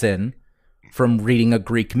lesson from reading a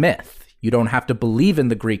Greek myth, you don't have to believe in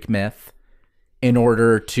the Greek myth in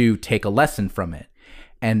order to take a lesson from it.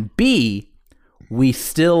 And B, we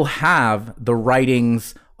still have the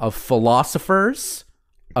writings of philosophers,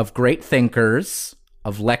 of great thinkers,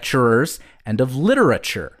 of lecturers, and of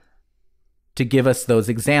literature to give us those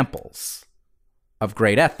examples of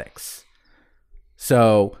great ethics.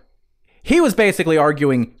 So he was basically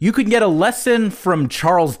arguing you can get a lesson from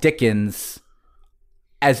Charles Dickens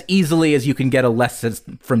as easily as you can get a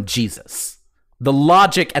lesson from Jesus. The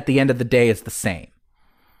logic at the end of the day is the same.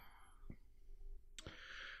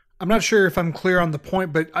 I'm not sure if I'm clear on the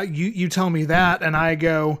point, but you tell me that, and I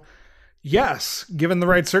go, yes, given the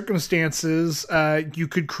right circumstances, you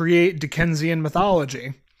could create Dickensian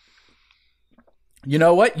mythology. You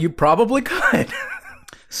know what? You probably could.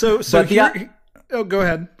 So go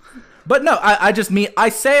ahead. But no, I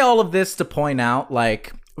say all of this to point out,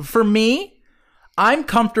 like, for me, I'm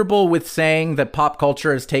comfortable with saying that pop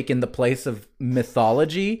culture has taken the place of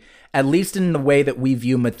mythology, at least in the way that we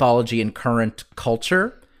view mythology in current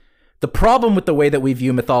culture. The problem with the way that we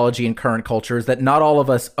view mythology in current culture is that not all of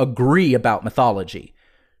us agree about mythology.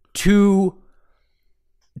 To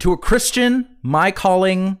a Christian, my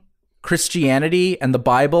calling Christianity and the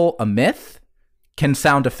Bible a myth can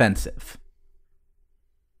sound offensive.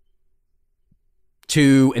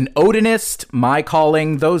 To an Odinist, my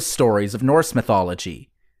calling those stories of Norse mythology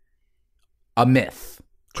a myth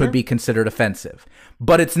could be considered offensive.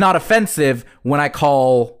 But it's not offensive when I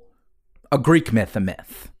call a Greek myth a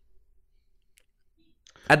myth.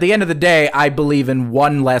 At the end of the day, I believe in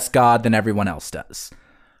one less God than everyone else does.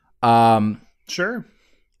 Sure.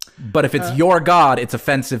 But if it's your God, it's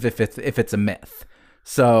offensive if it's a myth.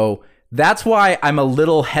 So that's why I'm a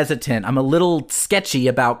little hesitant. I'm a little sketchy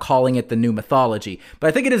about calling it the new mythology. But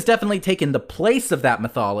I think it has definitely taken the place of that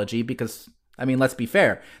mythology because, I mean, let's be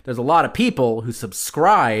fair. There's a lot of people who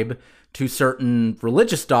subscribe to certain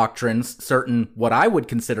religious doctrines, certain what I would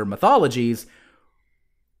consider mythologies,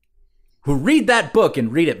 who read that book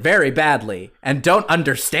and read it very badly and don't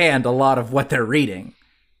understand a lot of what they're reading.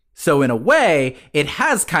 So in a way, it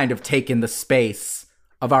has kind of taken the space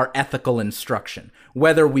of our ethical instruction.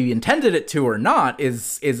 Whether we intended it to or not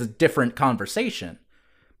is a different conversation.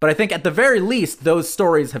 But I think at the very least, those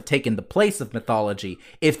stories have taken the place of mythology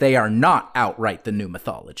if they are not outright the new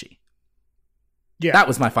mythology. Yeah. That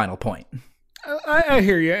was my final point. I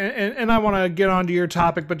hear you, and I want to get onto your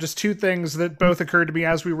topic, but just two things that both occurred to me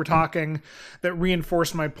as we were talking that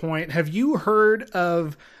reinforce my point. Have you heard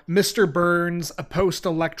of Mr. Burns, A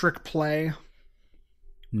Post-Electric Play?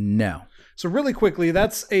 No. So really quickly,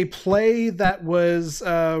 that's a play that was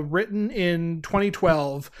written in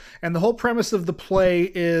 2012, and the whole premise of the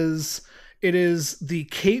play is it is the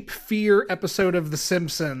Cape Fear episode of The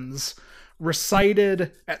Simpsons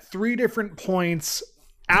recited at 3 different points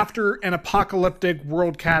after an apocalyptic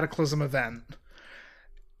world cataclysm event.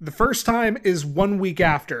 The first time is 1 week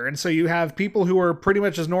after. And so you have people who are pretty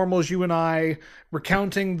much as normal as you and I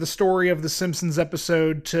recounting the story of the Simpsons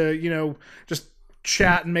episode to, just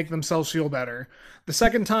chat and make themselves feel better. The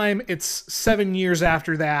second time, it's 7 years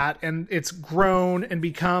after that, and it's grown and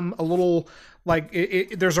become a little like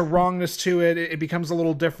there's a wrongness to it. It becomes a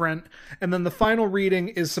little different. And then the final reading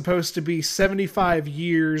is supposed to be 75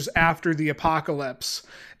 years after the apocalypse.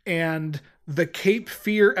 And the Cape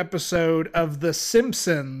Fear episode of The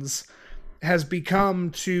Simpsons has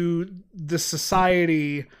become to the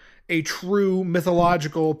society a true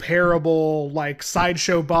mythological parable, like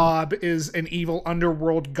Sideshow Bob is an evil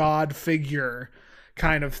underworld god figure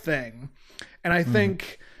kind of thing. And I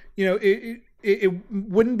think, it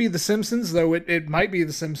wouldn't be The Simpsons, though it might be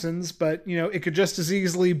The Simpsons, but, it could just as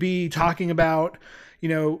easily be talking about,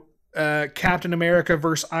 Captain America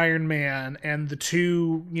versus Iron Man and the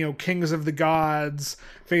two, kings of the gods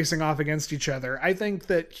facing off against each other. I think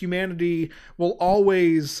that humanity will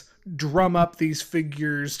always drum up these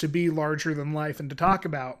figures to be larger than life and to talk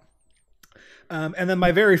about. And then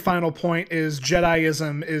my very final point is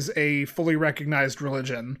Jediism is a fully recognized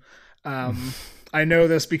religion. I know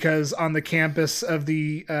this because on the campus of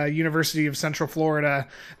the University of Central Florida,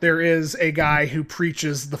 there is a guy who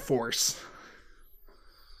preaches the Force.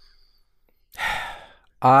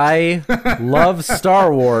 I love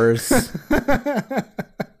Star Wars.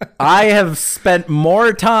 I have spent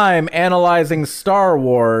more time analyzing Star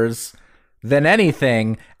Wars than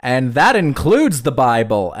anything, and that includes the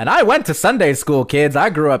Bible. And I went to Sunday school, kids.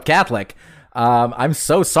 I grew up Catholic. I'm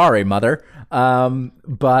so sorry, Mother.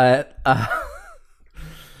 But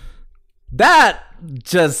that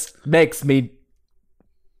just makes me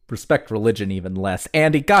respect religion even less.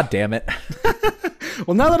 Andy, God damn it.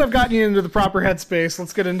 Well, now that I've gotten you into the proper headspace,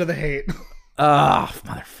 let's get into the hate. Oh,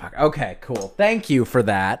 motherfucker. Okay, cool. Thank you for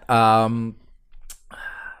that.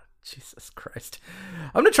 Jesus Christ.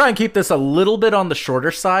 I'm going to try and keep this a little bit on the shorter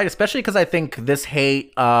side, especially because I think this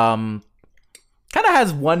hate kind of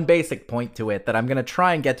has one basic point to it that I'm going to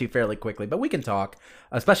try and get to fairly quickly, but we can talk,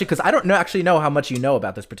 especially because I don't actually know how much you know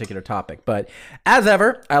about this particular topic. But as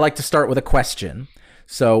ever, I like to start with a question.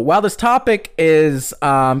 So while this topic is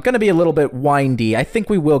going to be a little bit windy, I think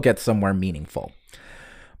we will get somewhere meaningful.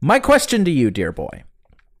 My question to you, dear boy,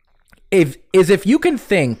 is if you can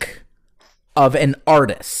think of an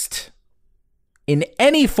artist in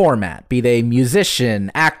any format, be they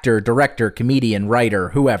musician, actor, director, comedian, writer,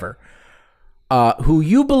 whoever, who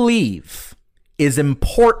you believe is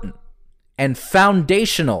important and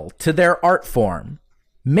foundational to their art form,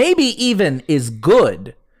 maybe even is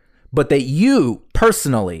good, but that you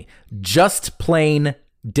personally just plain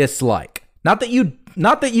dislike. Not that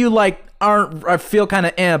you like aren't feel kind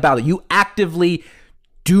of about it. You actively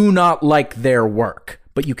do not like their work,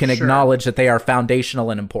 but you can acknowledge that they are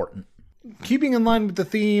foundational and important. Keeping in line with the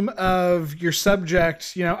theme of your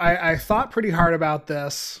subject, I thought pretty hard about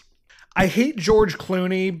this. I hate George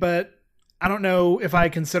Clooney, but I don't know if I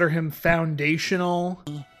consider him foundational.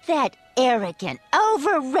 That arrogant,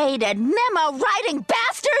 overrated, memo-writing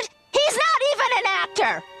bastard! He's not even an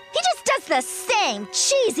actor! He just does the same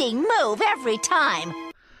cheesy move every time.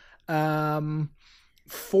 Do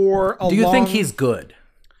you think he's good?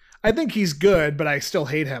 I think he's good, but I still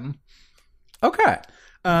hate him. Okay.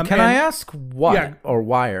 Can I ask what? Yeah. Or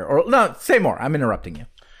why? Or no, say more. I'm interrupting you.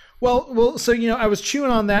 Well, so, I was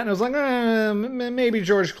chewing on that and I was like, maybe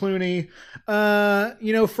George Clooney.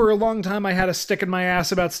 For a long time I had a stick in my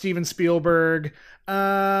ass about Steven Spielberg.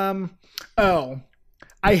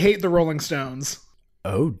 I hate the Rolling Stones.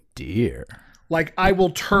 Oh, dear. Like, I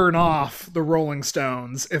will turn off the Rolling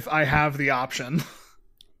Stones if I have the option.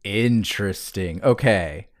 Interesting.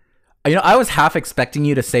 Okay. I was half expecting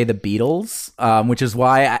you to say the Beatles, which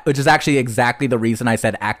is actually exactly the reason I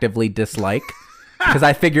said actively dislike. Because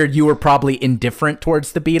I figured you were probably indifferent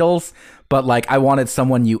towards the Beatles, but I wanted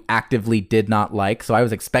someone you actively did not like, so I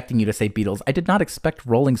was expecting you to say Beatles. I did not expect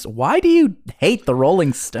Rolling Stones. Why do you hate the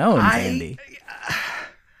Rolling Stones, Andy?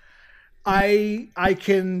 I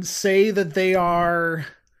can say that they are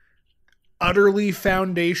utterly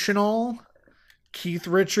foundational. Keith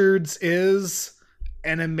Richards is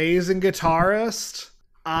an amazing guitarist.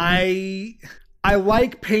 I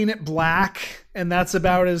like Paint It Black, and that's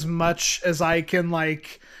about as much as I can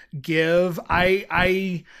give.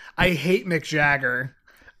 I hate Mick Jagger.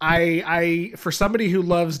 I for somebody who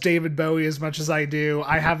loves David Bowie as much as I do,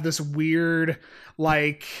 I have this weird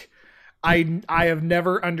I have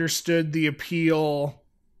never understood the appeal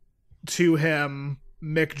to him,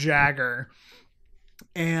 Mick Jagger.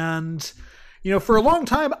 And for a long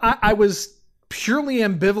time I was purely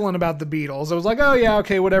ambivalent about the Beatles. I was like, oh yeah,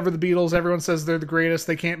 okay, whatever, the Beatles, everyone says they're the greatest,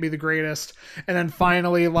 they can't be the greatest. And then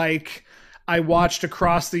finally, like, I watched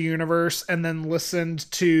Across the Universe and then listened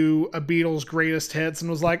to a Beatles greatest hits and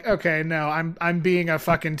was like, okay, no, I'm being a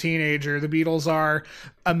fucking teenager. The Beatles are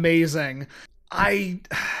amazing. I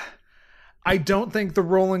don't think the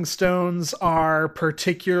Rolling Stones are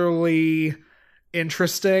particularly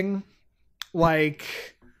interesting. Like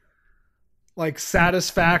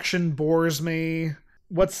Satisfaction bores me.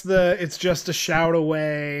 It's Just a Shout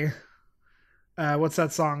Away. What's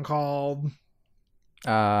that song called?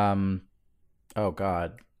 Oh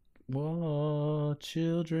God. Whoa,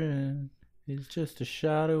 children, it's just a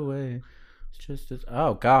shout away. It's just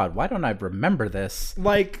oh God, why don't I remember this?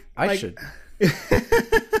 I should.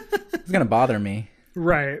 It's gonna bother me.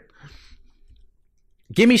 Right.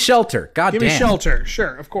 Gimme Shelter. God Gimme damn. Shelter.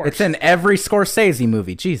 Sure, of course. It's in every Scorsese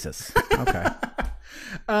movie. Jesus. Okay.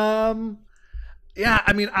 Yeah,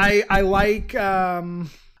 I mean, I like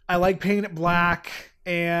Paint It Black,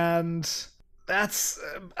 and that's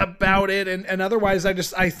about it. And otherwise,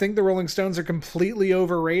 I think the Rolling Stones are completely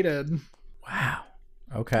overrated. Wow.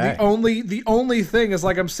 Okay. The only thing is,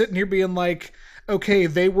 like, I'm sitting here being like, okay,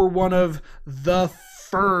 they were one of the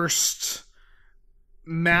first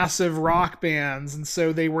massive rock bands, and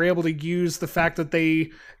so they were able to use the fact that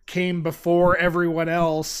they came before everyone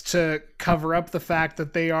else to cover up the fact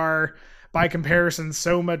that they are, by comparison,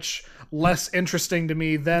 so much less interesting to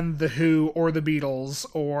me than The Who or the Beatles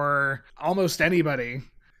or almost anybody.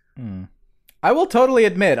 I will totally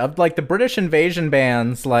admit, of like the British invasion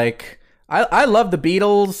bands, like I love the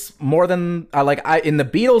Beatles more than in the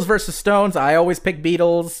Beatles versus Stones, I always pick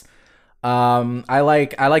Beatles. I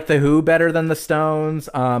like the Who better than the Stones,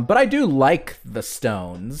 but I do like the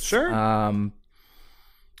Stones. Sure. And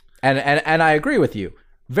I agree with you.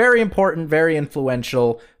 Very important, very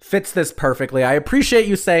influential, fits this perfectly. I appreciate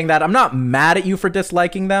you saying that. I'm not mad at you for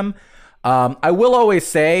disliking them. I will always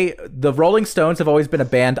say the Rolling Stones have always been a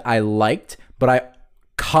band I liked, but I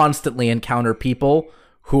constantly encounter people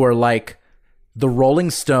who are like, the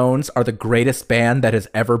Rolling Stones are the greatest band that has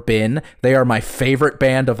ever been. They are my favorite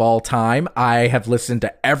band of all time. I have listened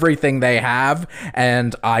to everything they have,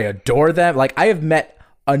 and I adore them. Like, I have met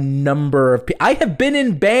a number of people. I have been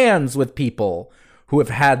in bands with people who have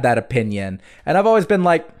had that opinion, and I've always been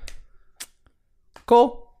like,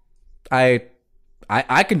 cool. I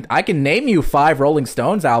can name you 5 Rolling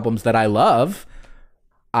Stones albums that I love.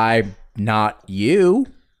 I'm not you,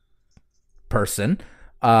 person.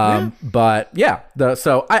 But yeah,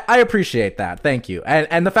 so I appreciate that. Thank you.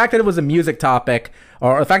 And the fact that it was a music topic,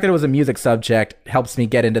 or the fact that it was a music subject, helps me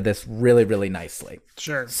get into this really, really nicely.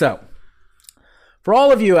 Sure. So for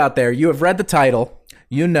all of you out there, you have read the title,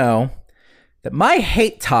 you know that my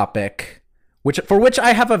hate topic, for which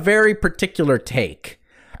I have a very particular take,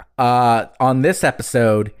 on this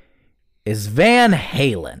episode, is Van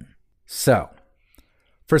Halen. So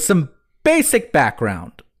for some basic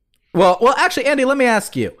background, Well, actually, Andy, let me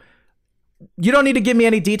ask you. You don't need to give me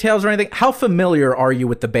any details or anything. How familiar are you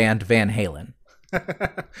with the band Van Halen?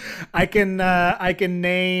 I can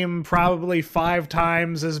name probably 5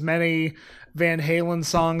 times as many Van Halen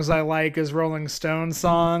songs I like as Rolling Stone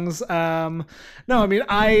songs. No, I mean,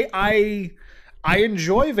 I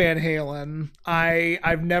enjoy Van Halen.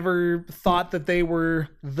 I've never thought that they were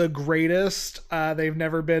the greatest. They've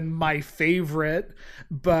never been my favorite,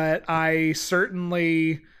 but I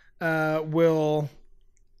certainly will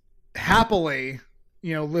happily,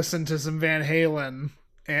 listen to some Van Halen,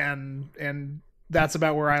 and that's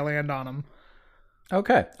about where I land on them.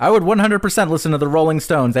 Okay. I would 100% listen to the Rolling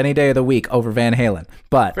Stones any day of the week over Van Halen.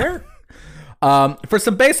 But fair. For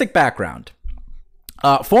some basic background,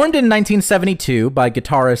 formed in 1972 by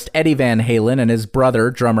guitarist Eddie Van Halen and his brother,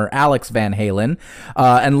 drummer Alex Van Halen,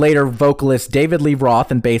 and later vocalist David Lee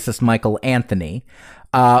Roth and bassist Michael Anthony,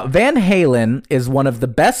 Van Halen is one of the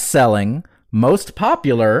best-selling, most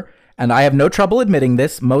popular, and I have no trouble admitting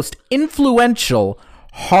this, most influential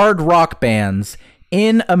hard rock bands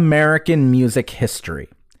in American music history.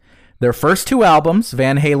 Their first 2 albums,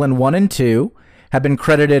 Van Halen 1 and 2, have been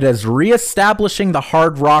credited as re-establishing the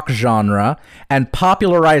hard rock genre and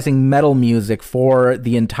popularizing metal music for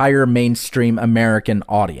the entire mainstream American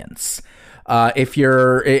audience. If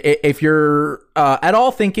you're at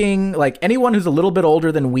all thinking, like, anyone who's a little bit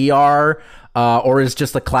older than we are, or is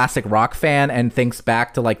just a classic rock fan and thinks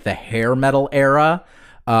back to like the hair metal era,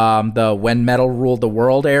 the when metal ruled the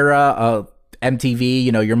world era,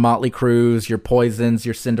 MTV, your Motley Crues, your Poisons,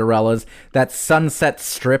 your Cinderellas, that Sunset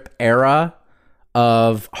Strip era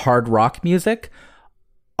of hard rock music,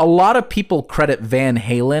 a lot of people credit Van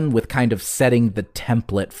Halen with kind of setting the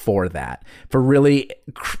template for that, for really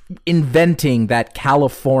inventing that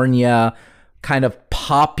California kind of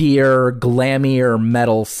poppier, glammier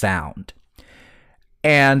metal sound.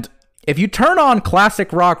 And if you turn on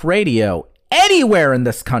classic rock radio anywhere in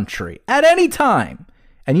this country at any time,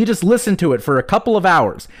 and you just listen to it for a couple of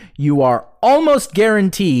hours, you are almost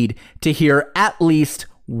guaranteed to hear at least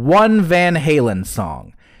one Van Halen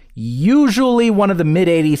song. Usually one of the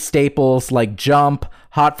mid-'80s staples like Jump,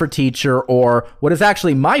 Hot for Teacher, or what is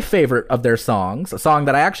actually my favorite of their songs, a song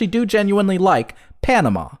that I actually do genuinely like,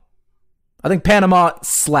 Panama. I think Panama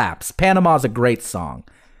slaps. Panama's a great song.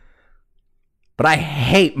 But I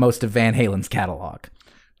hate most of Van Halen's catalog.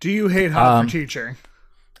 Do you hate Hot for Teacher?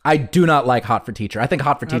 I do not like Hot for Teacher. I think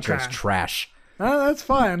Hot for Teacher is trash. Oh, that's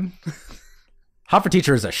fine. Hot for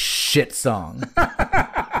Teacher is a shit song.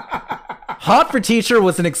 Hot for Teacher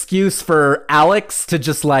was an excuse for Alex to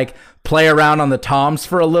just like play around on the toms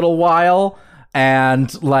for a little while,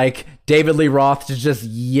 and like David Lee Roth to just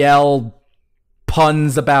yell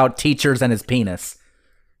puns about teachers and his penis.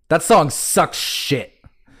 That song sucks shit.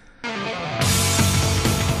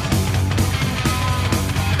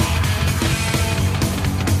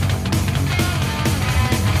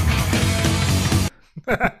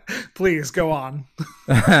 Please go on.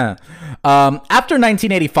 After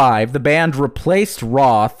 1985, the band replaced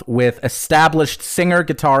Roth with established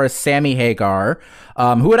singer-guitarist Sammy Hagar,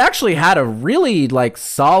 who had actually had a really like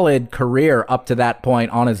solid career up to that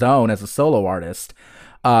point on his own as a solo artist.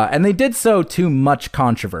 And they did so to much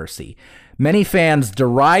controversy. Many fans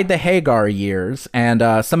deride the Hagar years,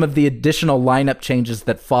 and some of the additional lineup changes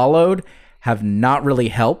that followed have not really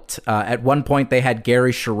helped. At one point, they had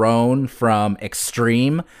Gary Cherone from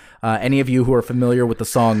Extreme. Any of you who are familiar with the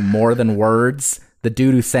song More Than Words, the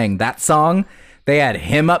dude who sang that song, they had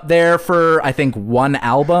him up there for, I think, one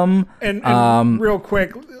album. And real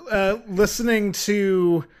quick, listening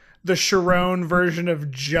to the Cherone version of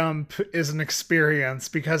Jump is an experience,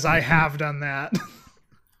 because I have done that.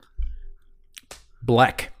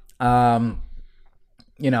 Black.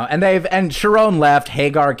 You know, and Cherone left,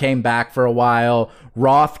 Hagar came back for a while,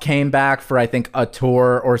 Roth came back for, I think, a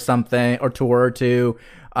tour or something, or tour or two,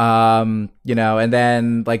 you know, and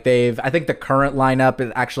then, like, I think the current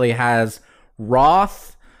lineup actually has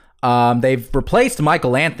Roth, they've replaced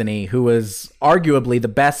Michael Anthony, who is arguably the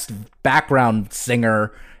best background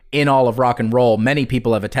singer in all of rock and roll. Many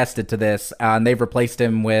people have attested to this, and they've replaced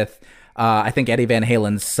him with, I think, Eddie Van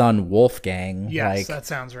Halen's son, Wolfgang. Yes, that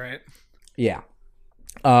sounds right. Yeah.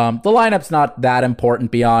 The lineup's not that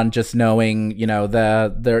important beyond just knowing, you know,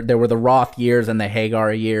 there were the Roth years and the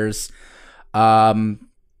Hagar years. I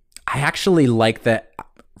actually like I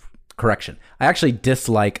actually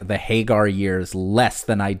dislike the Hagar years less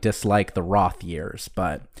than I dislike the Roth years,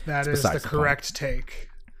 but that is the correct take.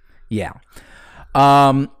 Yeah.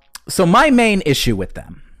 So my main issue with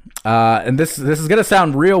them, and this is going to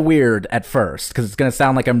sound real weird at first, because it's going to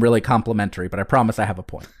sound like I'm really complimentary, but I promise I have a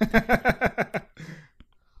point.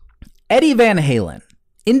 Eddie Van Halen,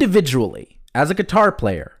 individually, as a guitar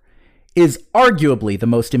player, is arguably the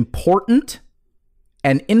most important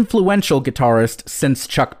and influential guitarist since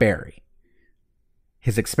Chuck Berry.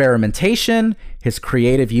 His experimentation, his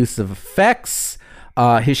creative use of effects,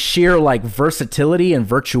 his sheer like versatility and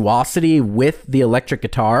virtuosity with the electric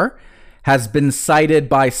guitar has been cited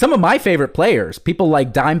by some of my favorite players, people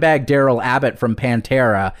like Dimebag Darrell Abbott from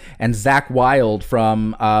Pantera and Zakk Wylde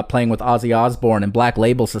from playing with Ozzy Osbourne and Black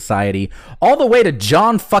Label Society, all the way to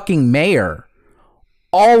John fucking Mayer.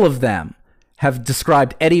 All of them have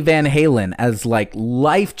described Eddie Van Halen as like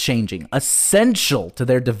life-changing, essential to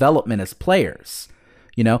their development as players.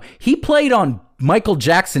 You know, he played on Michael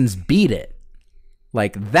Jackson's Beat It.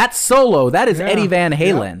 Like, that solo, that is Eddie Van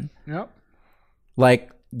Halen. Yep. Like,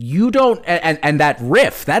 you don't, and that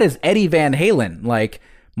riff, that is Eddie Van Halen. Like,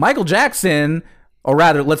 Michael Jackson, or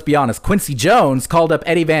rather, let's be honest, Quincy Jones called up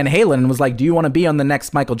Eddie Van Halen and was like, do you want to be on the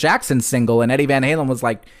next Michael Jackson single? And Eddie Van Halen was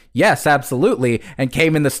like, yes, absolutely. And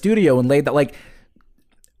came in the studio and laid that, like,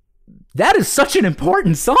 that is such an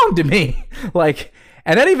important song to me. Like,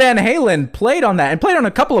 and Eddie Van Halen played on that and played on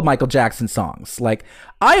a couple of Michael Jackson songs. Like,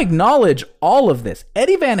 I acknowledge all of this.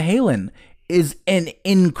 Eddie Van Halen is an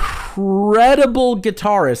incredible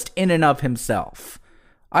guitarist in and of himself.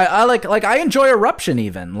 I enjoy Eruption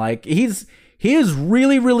even. Like, he is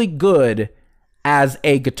really, really good as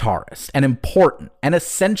a guitarist and important and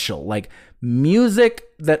essential. Like, the music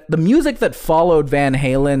that followed Van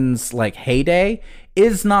Halen's like heyday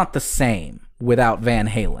is not the same without Van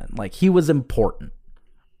Halen. Like, he was important.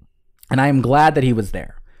 And I am glad that he was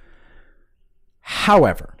there.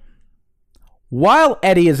 However, while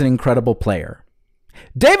Eddie is an incredible player,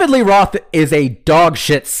 David Lee Roth is a dog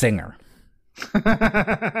shit singer.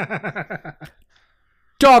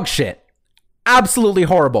 Dog shit. Absolutely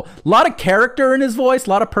horrible. A lot of character in his voice, a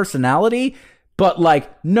lot of personality, but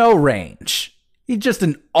like no range. He's just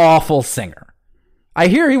an awful singer. I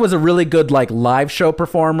hear he was a really good like live show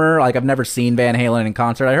performer. Like I've never seen Van Halen in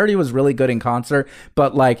concert. I heard he was really good in concert,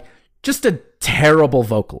 but like just a terrible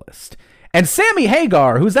vocalist. And Sammy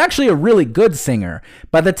Hagar, who's actually a really good singer,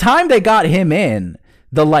 by the time they got him in,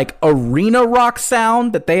 the like arena rock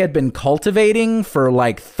sound that they had been cultivating for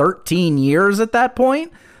like 13 years at that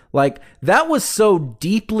point, like that was so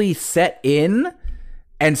deeply set in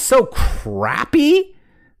and so crappy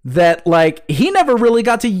that like they never really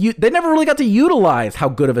got to utilize how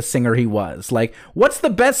good of a singer he was. Like, what's the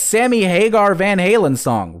best Sammy Hagar Van Halen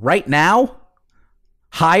song right now?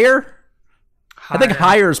 Higher? I think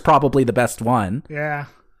Higher's probably the best one. Yeah.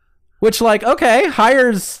 Which, like, okay,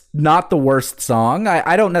 Higher's not the worst song.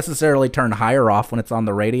 I don't necessarily turn Higher off when it's on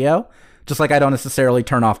the radio. Just like I don't necessarily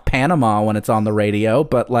turn off Panama when it's on the radio.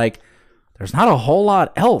 But, like, there's not a whole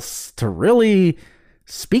lot else to really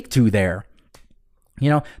speak to there. You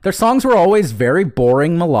know, their songs were always very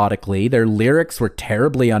boring melodically. Their lyrics were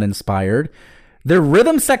terribly uninspired. Their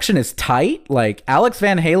rhythm section is tight. Like Alex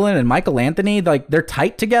Van Halen and Michael Anthony, like they're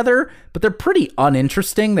tight together, but they're pretty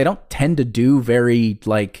uninteresting. They don't tend to do very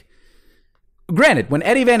like. Granted, when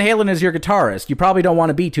Eddie Van Halen is your guitarist, you probably don't want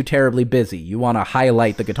to be too terribly busy. You want to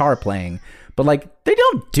highlight the guitar playing, but like they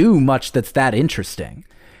don't do much that's that interesting.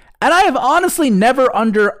 And I have honestly never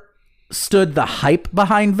understood the hype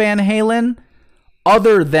behind Van Halen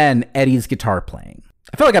other than Eddie's guitar playing.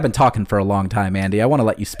 I feel like I've been talking for a long time, Andy. I want to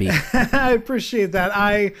let you speak. I appreciate that.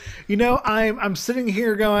 I'm sitting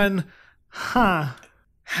here going, how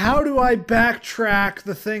do I backtrack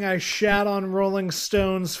the thing I shat on Rolling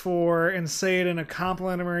Stones for and say it in a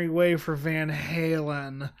complimentary way for Van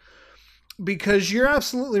Halen? Because you're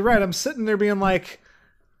absolutely right. I'm sitting there being like,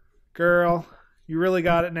 girl, you really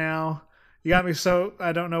got it now. You got me so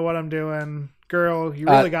I don't know what I'm doing. Girl, you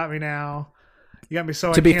really got me now. You got me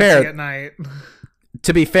so I can't sing at night.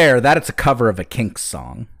 To be fair, that it's a cover of a Kinks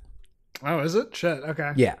song. Oh, is it? Shit.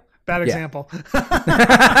 Okay. Yeah. Bad example. All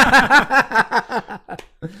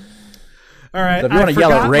right. So if you want to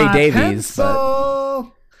yell at Ray Davies,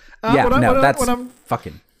 but that's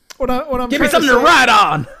fucking. What I'm give me something to write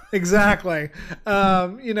on. Exactly.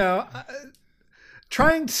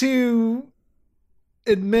 Trying to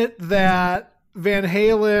admit that Van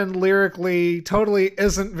Halen lyrically totally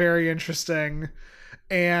isn't very interesting,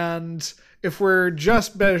 and if we're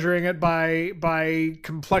just measuring it by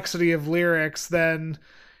complexity of lyrics, then,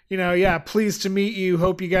 pleased to meet you,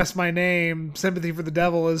 hope you guess my name, Sympathy for the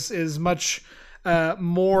Devil is much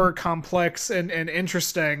more complex and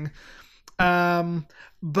interesting. But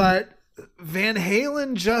Van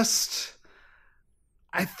Halen just,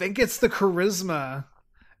 I think it's the charisma.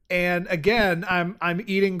 And again, I'm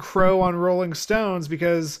eating crow on Rolling Stones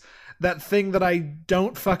because that thing that I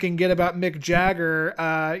don't fucking get about Mick Jagger,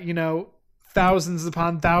 thousands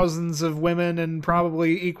upon thousands of women and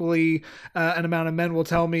probably equally an amount of men will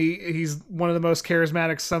tell me he's one of the most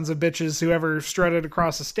charismatic sons of bitches who ever strutted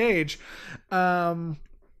across a stage. I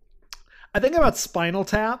think about Spinal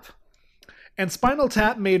Tap, and Spinal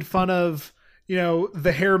Tap made fun of,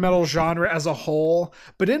 the hair metal genre as a whole,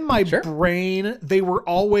 but in my brain, they were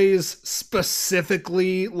always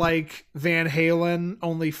specifically like Van Halen,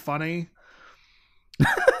 only funny.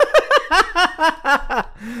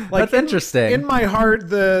 That's interesting. In my heart,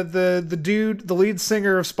 the dude, the lead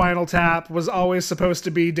singer of Spinal Tap, was always supposed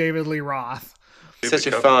to be David Lee Roth. Such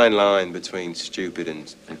a fine line between stupid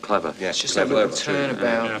and clever. Yeah, it's just a little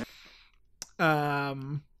turnabout.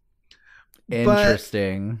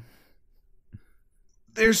 Interesting.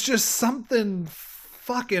 There's just something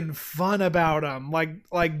fucking fun about him.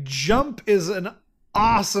 Like Jump is an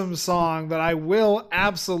awesome song that I will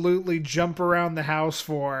absolutely jump around the house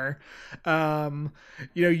for. I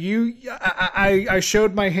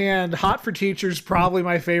showed my hand. Hot for Teachers, probably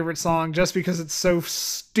my favorite song, just because it's so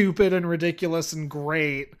stupid and ridiculous and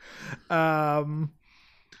great. Like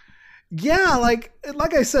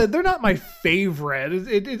I said, they're not my favorite.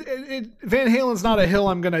 Van Halen's not a hill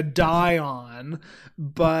I'm gonna die on,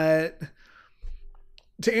 but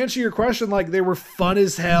to answer your question, like, they were fun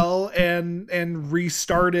as hell and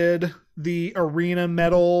restarted the arena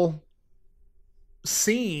metal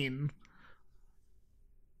scene.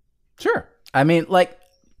 Sure. I mean, like,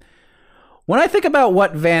 when I think about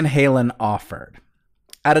what Van Halen offered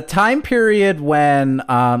at a time period when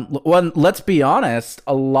let's be honest,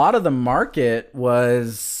 a lot of the market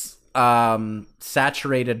was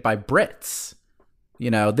saturated by Brits.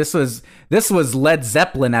 This was Led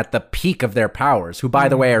Zeppelin at the peak of their powers, who, by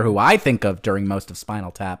the way, are who I think of during most of Spinal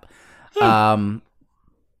Tap. And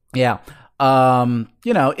you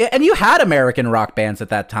had American rock bands at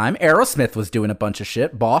that time. Aerosmith was doing a bunch of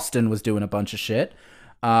shit. Boston was doing a bunch of shit.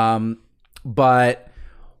 But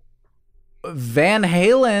Van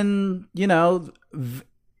Halen,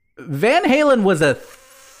 Van Halen was a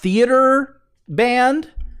theater band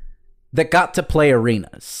that got to play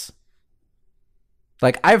arenas.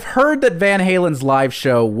 Like, I've heard that Van Halen's live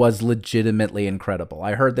show was legitimately incredible.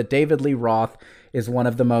 I heard that David Lee Roth is one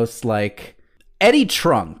of the most, Eddie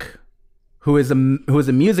Trunk, who is a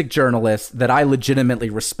music journalist that I legitimately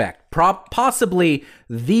respect. Possibly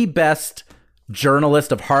the best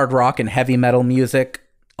journalist of hard rock and heavy metal music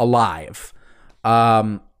alive.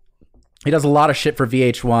 He does a lot of shit for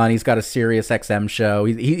VH1. He's got a Sirius XM show.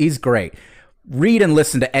 He's great. Read and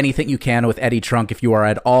listen to anything you can with Eddie Trunk if you are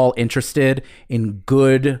at all interested in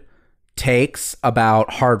good takes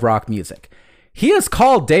about hard rock music. He has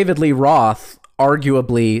called David Lee Roth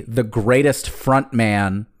arguably the greatest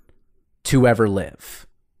frontman to ever live.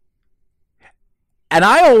 And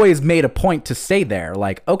I always made a point to say there,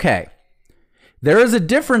 okay, there is a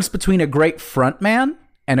difference between a great frontman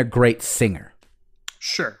and a great singer.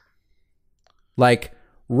 Sure.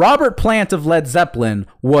 Robert Plant of Led Zeppelin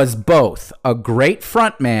was both a great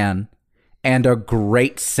frontman and a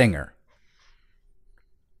great singer.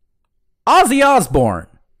 Ozzy Osbourne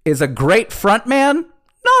is a great frontman,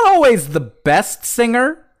 not always the best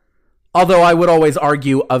singer, although I would always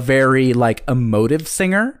argue a very emotive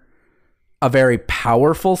singer, a very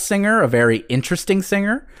powerful singer, a very interesting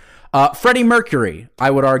singer. Freddie Mercury,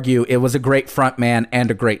 I would argue it was a great frontman and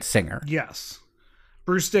a great singer. Yes.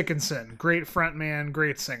 Bruce Dickinson, great frontman,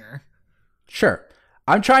 great singer. Sure.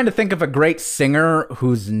 I'm trying to think of a great singer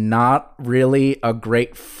who's not really a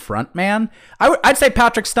great frontman. I'd say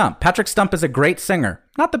Patrick Stump. Patrick Stump is a great singer,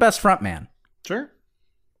 not the best frontman. Sure.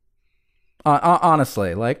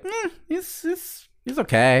 Honestly, he's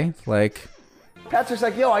okay. Patrick's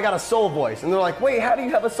like, yo, I got a soul voice. And they're like, wait, how do you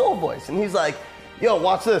have a soul voice? And he's like, yo,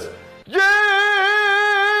 watch this. Yeah!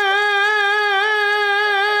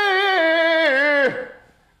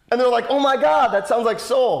 And they're like, oh my God, that sounds like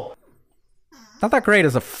soul. Not that great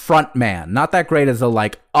as a front man. Not that great as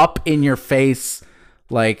a up in your face,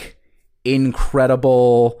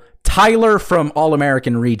 incredible Tyler from All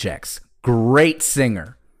American Rejects. Great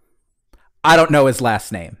singer. I don't know his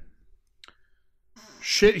last name.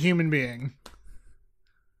 Shit human being.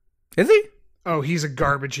 Is he? Oh, he's a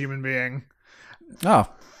garbage human being. Oh,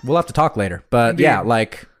 we'll have to talk later. But Indeed.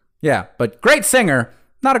 but great singer,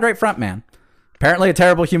 not a great front man. Apparently a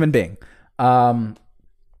terrible human being. I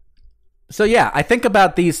think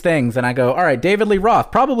about these things and I go, all right, David Lee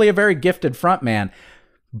Roth, probably a very gifted front man,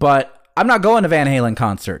 but I'm not going to Van Halen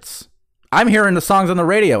concerts. I'm hearing the songs on the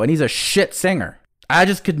radio and he's a shit singer. I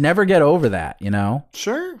just could never get over that,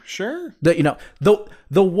 Sure. The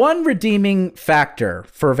one redeeming factor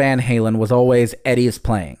for Van Halen was always Eddie's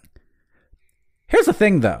playing. Here's the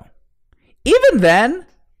thing, though. Even then,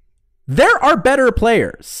 there are better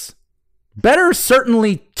players. Better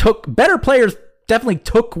players definitely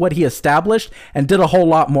took what he established and did a whole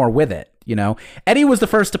lot more with it. Eddie was the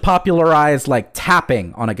first to popularize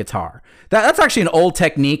tapping on a guitar. That's actually an old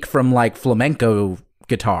technique from flamenco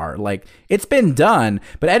guitar. It's been done,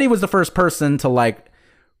 but Eddie was the first person to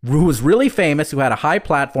who was really famous, who had a high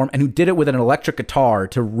platform, and who did it with an electric guitar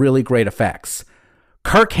to really great effects.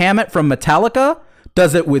 Kirk Hammett from Metallica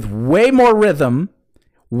does it with way more rhythm,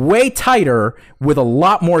 way tighter, with a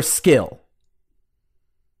lot more skill.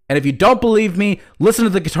 And if you don't believe me, listen to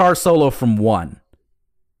the guitar solo from One.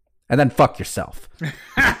 And then fuck yourself.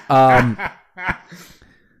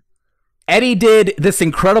 Eddie did this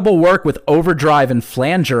incredible work with overdrive and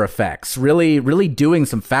flanger effects, really, really doing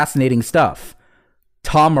some fascinating stuff.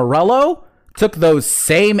 Tom Morello took those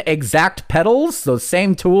same exact pedals, those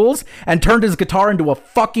same tools, and turned his guitar into a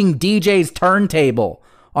fucking DJ's turntable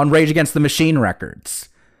on Rage Against the Machine records.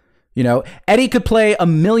 Eddie could play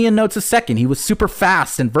 1,000,000 notes a second. He was super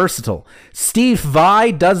fast and versatile. Steve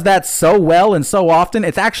Vai does that so well and so often.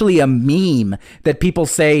 It's actually a meme that people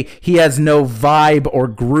say he has no vibe or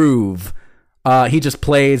groove. He just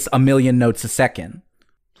plays 1,000,000 notes a second.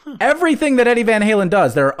 Everything that Eddie Van Halen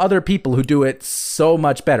does, there are other people who do it so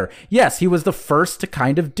much better. Yes, he was the first to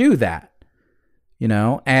kind of do that.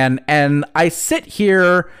 And I sit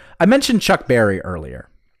here, I mentioned Chuck Berry earlier.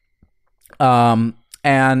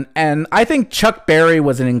 And I think Chuck Berry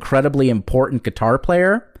was an incredibly important guitar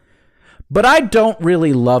player, but I don't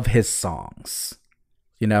really love his songs.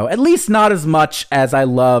 You know, at least not as much as I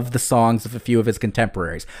love the songs of a few of his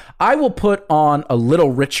contemporaries. I will put on a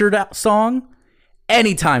Little Richard song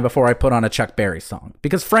anytime before I put on a Chuck Berry song,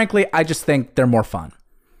 because frankly, I just think they're more fun.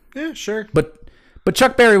 Yeah, sure. But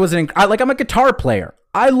Chuck Berry was I'm a guitar player.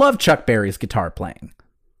 I love Chuck Berry's guitar playing.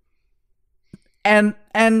 And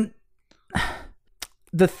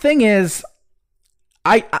the thing is,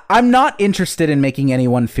 I'm not interested in making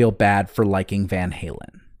anyone feel bad for liking Van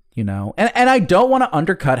Halen. You know, and I don't want to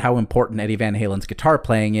undercut how important Eddie Van Halen's guitar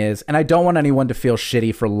playing is, and I don't want anyone to feel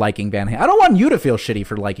shitty for liking Van Halen. I don't want you to feel shitty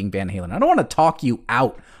for liking Van Halen. I don't want to talk you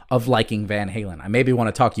out of liking Van Halen. I maybe want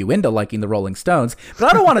to talk you into liking the Rolling Stones,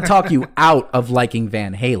 but I don't want to talk you out of liking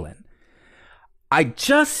Van Halen. I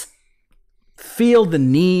just feel the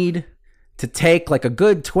need to take like a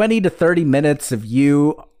good 20 to 30 minutes of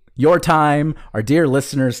your time, our dear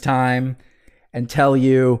listeners' time, and tell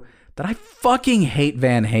you that I fucking hate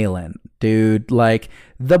Van Halen, dude. Like,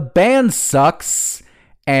 the band sucks,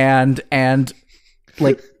 and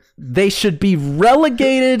like, they should be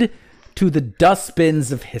relegated to the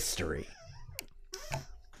dustbins of history.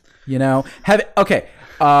 You know? This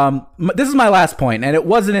is my last point, and it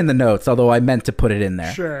wasn't in the notes, although I meant to put it in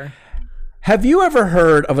there. Sure. Have you ever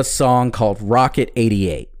heard of a song called Rocket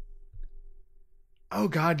 88? Oh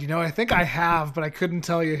God, you know, I think I have, but I couldn't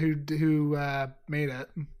tell you who made it.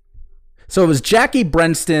 So it was Jackie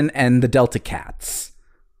Brenston and the Delta Cats.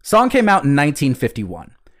 Song came out in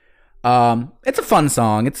 1951. It's a fun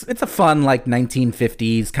song. It's a fun, like,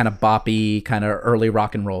 1950s kind of boppy, kind of early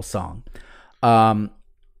rock and roll song.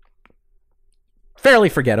 Fairly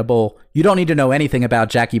forgettable. You don't need to know anything about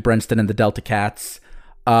Jackie Brenston and the Delta Cats.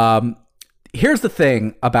 Here's the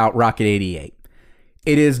thing about Rocket 88.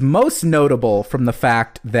 It is most notable from the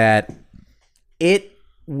fact that it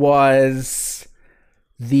was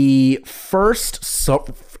the first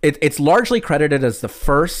it's largely credited as the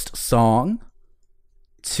first song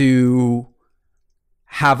to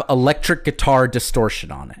have electric guitar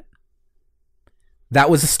distortion on it.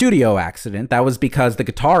 That was a studio accident. That was because the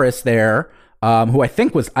guitarist there, who I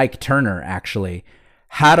think was Ike Turner, actually,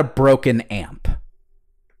 had a broken amp.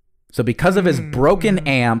 So because of his broken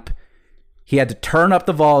amp, he had to turn up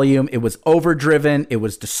the volume. It was overdriven. It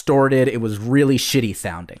was distorted. It was really shitty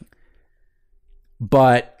sounding.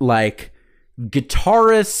 But, like,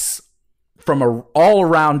 guitarists from all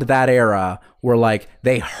around that era were like,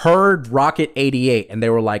 they heard Rocket 88 and they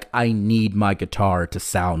were like, I need my guitar to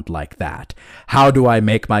sound like that. How do I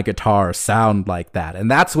make my guitar sound like that? And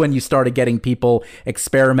that's when you started getting people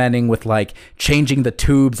experimenting with, like, changing the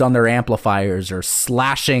tubes on their amplifiers or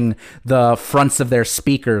slashing the fronts of their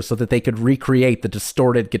speakers so that they could recreate the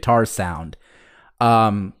distorted guitar sound.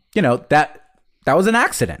 You know, that was an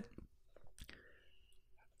accident.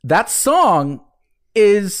 That song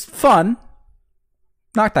is fun.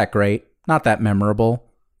 Not that great. Not that memorable.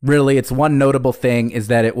 Really, its one notable thing is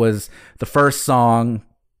that it was the first song,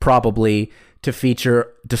 probably, to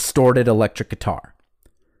feature distorted electric guitar.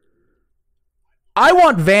 I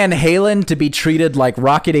want Van Halen to be treated like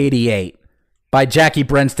Rocket 88 by Jackie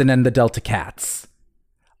Brenston and the Delta Cats.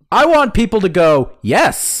 I want people to go,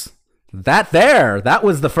 yes, that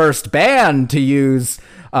was the first band to use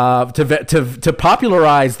to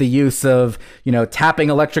popularize the use of, you know, tapping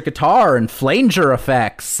electric guitar and flanger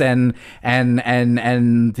effects and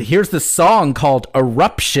here's this song called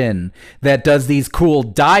Eruption that does these cool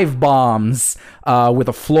dive bombs with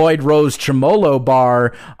a Floyd Rose tremolo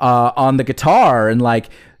bar on the guitar, and like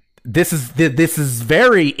this is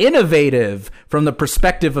very innovative from the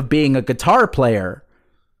perspective of being a guitar player.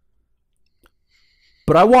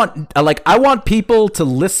 But I want people to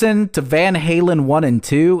listen to Van Halen 1 and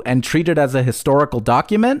 2 and treat it as a historical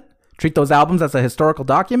document. Treat those albums as a historical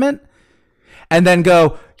document. And then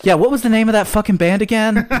go, yeah, what was the name of that fucking band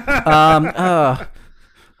again?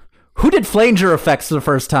 Who did flanger effects for the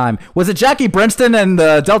first time? Was it Jackie Brenston and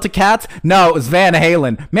the Delta Cats? No, it was Van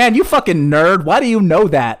Halen. Man, you fucking nerd. Why do you know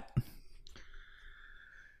that?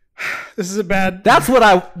 This is a bad. That's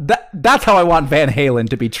that's how I want Van Halen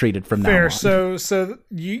to be treated from now on. Fair. So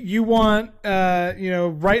you want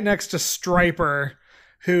right next to Stryper,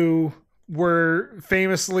 who were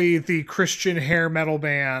famously the Christian hair metal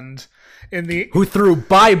band who threw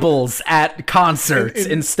Bibles at concerts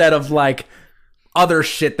instead of like other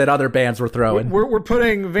shit that other bands were throwing. We're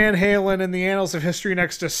putting Van Halen in the annals of history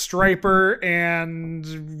next to Stryper and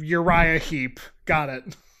Uriah Heep. Got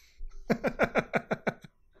it.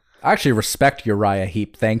 I actually respect Uriah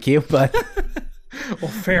Heep, thank you, but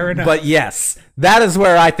well, fair enough. But yes, that is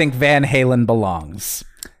where I think Van Halen belongs.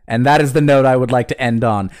 And that is the note I would like to end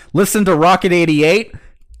on. Listen to Rocket 88,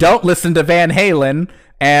 don't listen to Van Halen,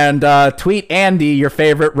 And tweet Andy your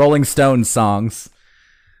favorite Rolling Stones songs.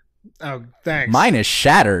 Oh, thanks. Mine is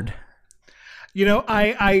Shattered. You know,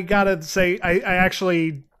 I gotta say, I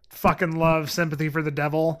actually fucking love Sympathy for the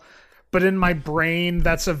Devil, but in my brain,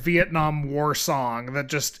 that's a Vietnam War song that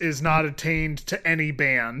just is not attained to any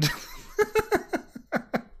band.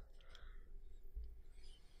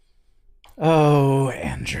 Oh,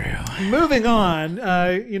 Andrew. Moving on,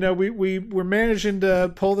 we're managing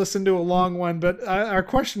to pull this into a long one, but our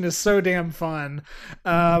question is so damn fun.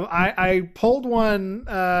 I pulled one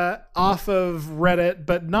off of Reddit,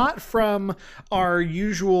 but not from our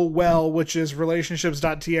usual well, which is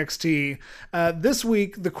relationships.txt. This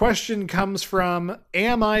week, the question comes from,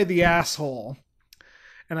 am I the asshole?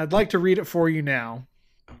 And I'd like to read it for you now.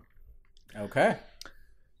 Okay.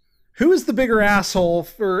 Who is the bigger asshole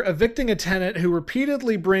for evicting a tenant who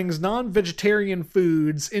repeatedly brings non-vegetarian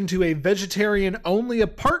foods into a vegetarian-only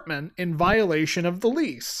apartment in violation of the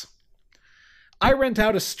lease? I rent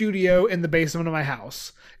out a studio in the basement of my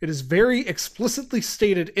house. It is very explicitly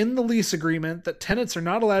stated in the lease agreement that tenants are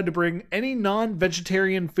not allowed to bring any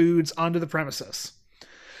non-vegetarian foods onto the premises.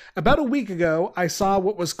 About a week ago, I saw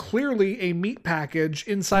what was clearly a meat package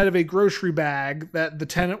inside of a grocery bag that the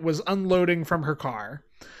tenant was unloading from her car.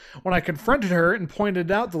 When I confronted her and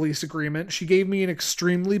pointed out the lease agreement, she gave me an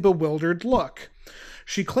extremely bewildered look.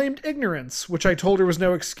 She claimed ignorance, which I told her was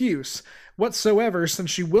no excuse whatsoever since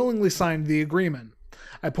she willingly signed the agreement.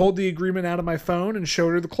 I pulled the agreement out of my phone and showed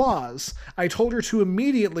her the clause. I told her to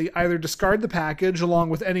immediately either discard the package along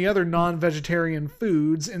with any other non-vegetarian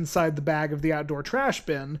foods inside the bag of the outdoor trash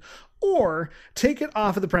bin, or take it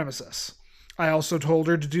off of the premises. I also told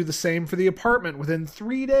her to do the same for the apartment within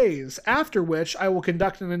 3 days, after which I will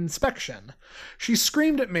conduct an inspection. She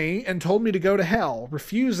screamed at me and told me to go to hell,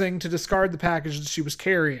 refusing to discard the package that she was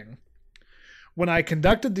carrying. When I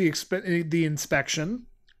conducted the inspection,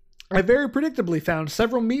 I very predictably found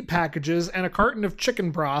several meat packages and a carton of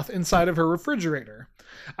chicken broth inside of her refrigerator.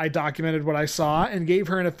 I documented what I saw and gave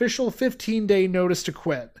her an official 15-day notice to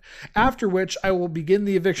quit, after which I will begin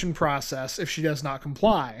the eviction process if she does not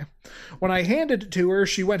comply. When I handed it to her,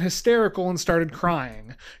 she went hysterical and started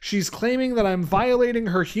crying. She's claiming that I'm violating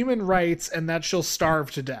her human rights and that she'll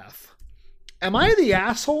starve to death. Am I the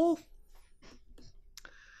asshole?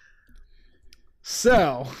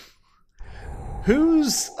 So,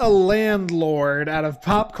 who's a landlord out of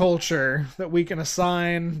pop culture that we can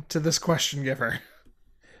assign to this question giver?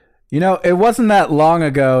 You know, it wasn't that long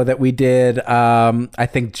ago that we did, I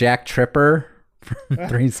think, Jack Tripper from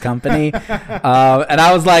Three's Company. And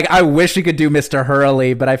I was like, I wish you could do Mr.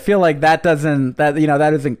 Hurley, but I feel like that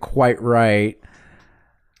isn't quite right.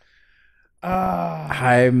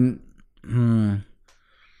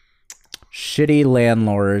 Shitty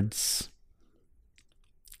landlords.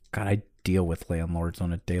 God, I deal with landlords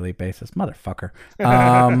on a daily basis. Motherfucker.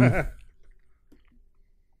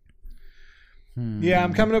 Yeah,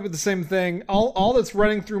 I'm coming up with the same thing. All that's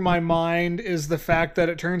running through my mind is the fact that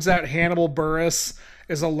it turns out Hannibal Buress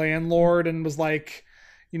is a landlord and was like,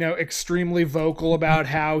 extremely vocal about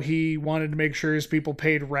how he wanted to make sure his people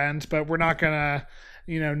paid rent, but we're not gonna,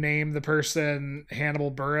 name the person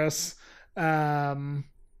Hannibal Buress.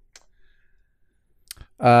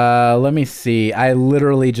 Let me see. I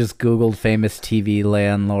literally just Googled famous TV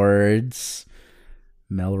landlords.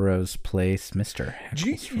 Melrose Place, Mr.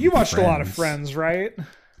 Heckles. You watched a lot of Friends, right?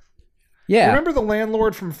 Yeah. Remember the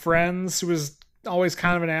landlord from Friends who was always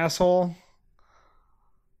kind of an asshole?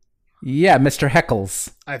 Yeah, Mr.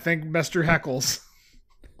 Heckles. I think Mr. Heckles.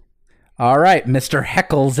 All right, Mr.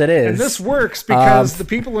 Heckles it is. And this works because the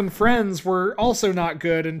people in Friends were also not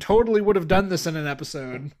good and totally would have done this in an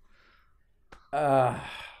episode.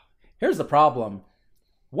 Here's the problem.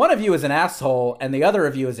 One of you is an asshole and the other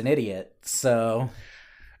of you is an idiot, so...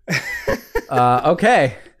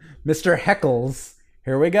 okay, Mr. Heckles,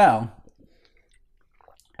 here we go.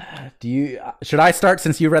 Should I start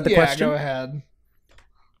since you read the question? Yeah, go ahead.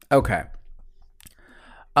 Okay.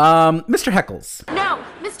 Mr. Heckles. No,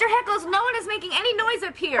 Mr. Heckles, no one is making any noise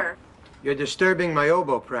up here. You're disturbing my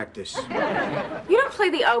oboe practice. You don't play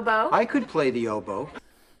the oboe. I could play the oboe.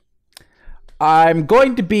 I'm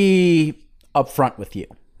going to be upfront with you.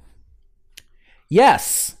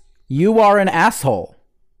 Yes, you are an asshole.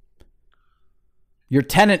 Your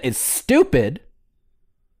tenant is stupid,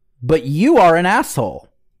 but you are an asshole.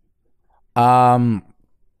 We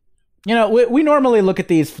normally look at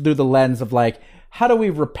these through the lens of like, how do we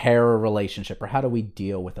repair a relationship or how do we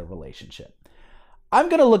deal with a relationship? I'm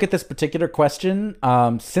going to look at this particular question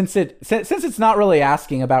since it's not really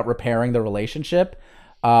asking about repairing the relationship,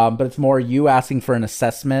 but it's more you asking for an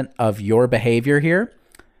assessment of your behavior here.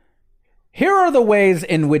 Here are the ways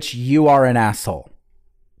in which you are an asshole.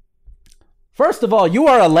 First of all, you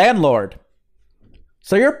are a landlord.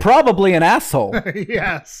 So you're probably an asshole.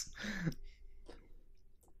 Yes.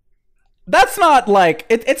 That's not like...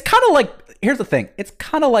 It's kind of like... Here's the thing. It's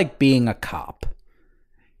kind of like being a cop.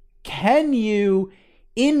 Can you,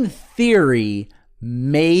 in theory,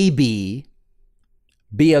 maybe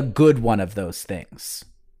be a good one of those things?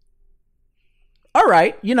 All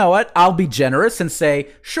right, you know what? I'll be generous and say,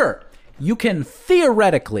 sure, you can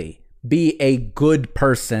theoretically be a good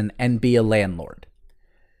person and be a landlord.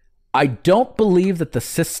 I don't believe that the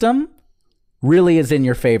system really is in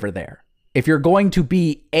your favor there. If you're going to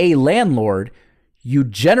be a landlord, you,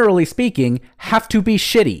 generally speaking, have to be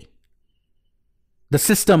shitty. The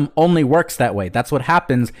system only works that way. That's what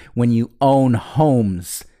happens when you own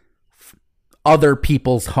homes, other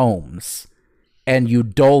people's homes, and you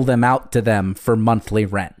dole them out to them for monthly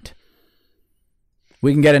rent.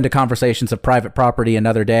 We can get into conversations of private property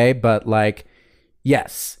another day, but like,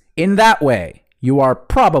 yes, in that way, you are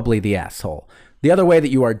probably the asshole. The other way that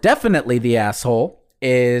you are definitely the asshole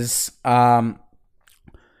is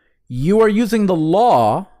you are using the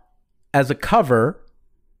law as a cover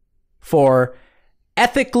for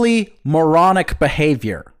ethically moronic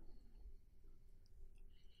behavior.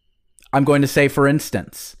 I'm going to say, for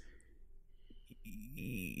instance,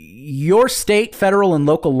 your state, federal, and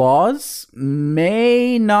local laws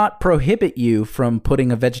may not prohibit you from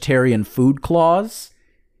putting a vegetarian food clause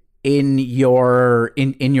in your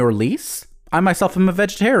lease. I myself am a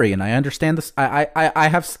vegetarian. I understand this. I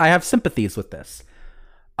have sympathies with this.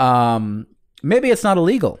 Maybe it's not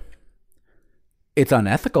illegal. It's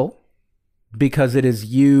unethical because it is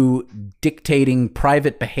you dictating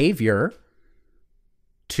private behavior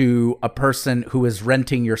to a person who is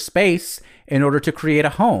renting your space in order to create a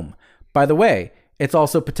home. By the way, it's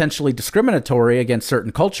also potentially discriminatory against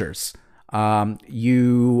certain cultures.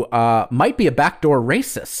 You might be a backdoor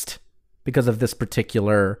racist because of this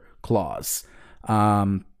particular clause.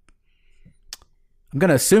 I'm going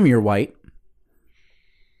to assume you're white.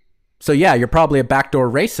 So yeah, you're probably a backdoor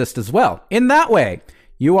racist as well. In that way,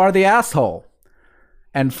 you are the asshole.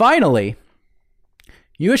 And finally,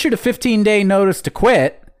 you issued a 15-day notice to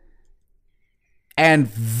quit, and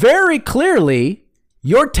very clearly,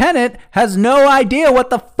 your tenant has no idea what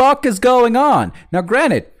the fuck is going on. Now,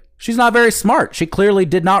 granted, she's not very smart. She clearly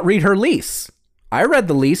did not read her lease. I read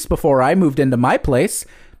the lease before I moved into my place.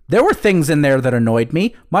 There were things in there that annoyed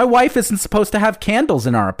me. My wife isn't supposed to have candles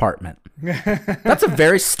in our apartment. That's a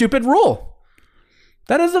very stupid rule.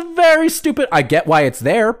 That is a very stupid... I get why it's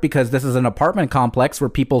there, because this is an apartment complex where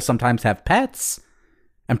people sometimes have pets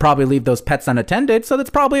and probably leave those pets unattended, so that's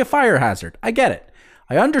probably a fire hazard. I get it.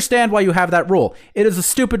 I understand why you have that rule. It is a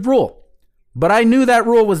stupid rule. But I knew that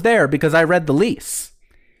rule was there because I read the lease.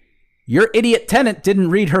 Your idiot tenant didn't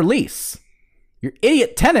read her lease. Your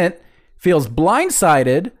idiot tenant feels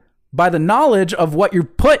blindsided by the knowledge of what you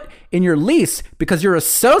put in your lease because you're a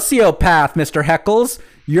sociopath, Mr. Heckles.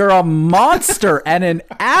 You're a monster and an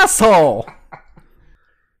asshole.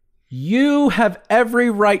 You have every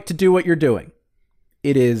right to do what you're doing.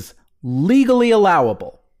 It is legally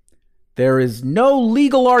allowable. There is no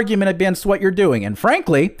legal argument against what you're doing. And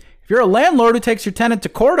frankly, if you're a landlord who takes your tenant to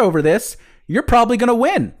court over this, you're probably going to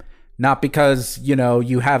win. Not because,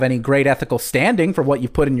 you have any great ethical standing for what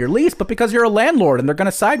you've put in your lease, but because you're a landlord and they're going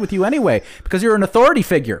to side with you anyway, because you're an authority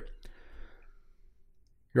figure.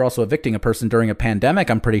 You're also evicting a person during a pandemic,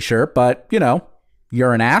 I'm pretty sure, but,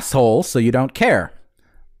 you're an asshole, so you don't care.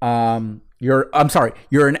 You're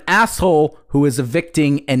an asshole who is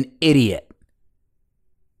evicting an idiot.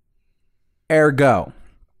 Ergo,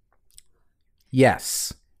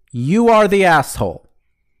 yes, you are the asshole.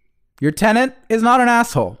 Your tenant is not an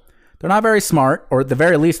asshole. They're not very smart, or at the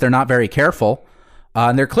very least, they're not very careful.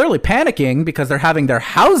 And they're clearly panicking because they're having their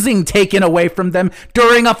housing taken away from them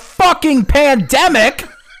during a fucking pandemic.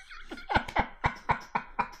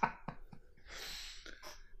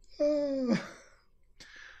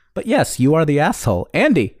 But yes, you are the asshole.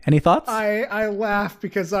 Andy, any thoughts? I laugh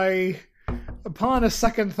because upon a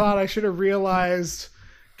second thought, I should have realized,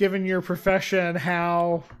 given your profession,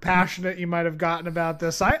 how passionate you might have gotten about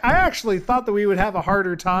this. I actually thought that we would have a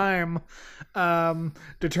harder time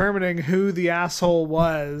determining who the asshole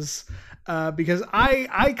was, because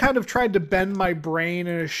I kind of tried to bend my brain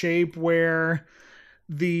in a shape where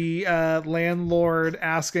the landlord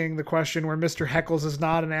asking the question where Mr. Heckles is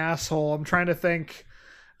not an asshole. I'm trying to think,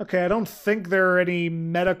 okay, I don't think there are any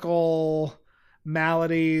medical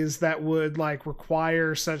maladies that would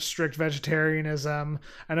require such strict vegetarianism.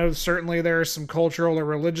 I know certainly there are some cultural or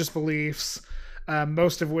religious beliefs,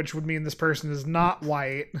 most of which would mean this person is not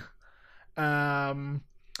white.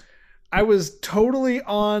 I was totally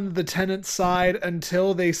on the Tennant side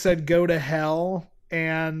until they said go to hell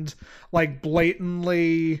and like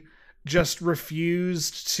blatantly just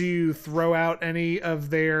refused to throw out any of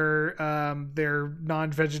their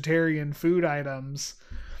non-vegetarian food items.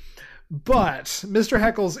 But Mr.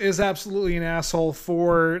 Heckles is absolutely an asshole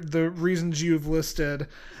for the reasons you've listed.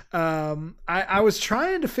 I was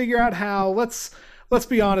trying to figure out how, let's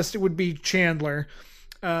be honest, it would be Chandler.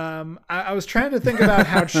 I was trying to think about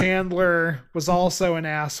how Chandler was also an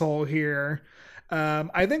asshole here.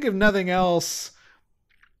 I think if nothing else,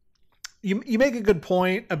 you make a good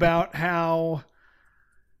point about how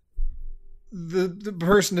the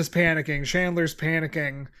person is panicking. Chandler's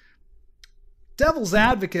panicking. Devil's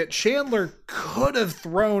advocate, Chandler could have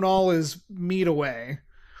thrown all his meat away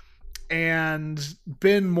and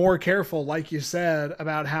been more careful, like you said,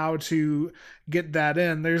 about how to get that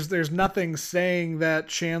in. There's nothing saying that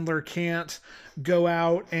Chandler can't go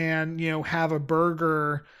out and, have a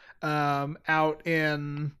burger out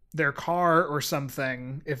in their car or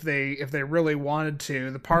something if they really wanted to.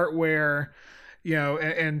 The part where,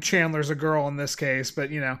 and Chandler's a girl in this case, but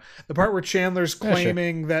the part where Chandler's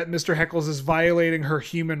claiming that Mr. Heckles is violating her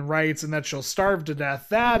human rights and that she'll starve to death,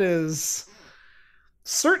 that is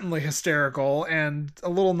certainly hysterical and a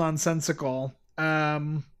little nonsensical.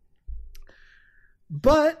 But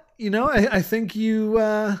I think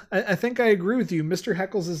I think I agree with you. Mr.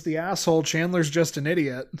 Heckles is the asshole. Chandler's just an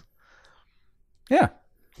idiot. Yeah.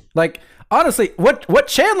 Like, honestly, what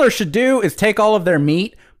Chandler should do is take all of their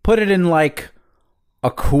meat, put it in like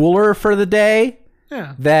a cooler for the day.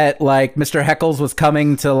 Yeah. That like Mr. Heckles was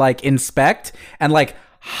coming to like inspect, and like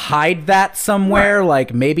hide that somewhere, right.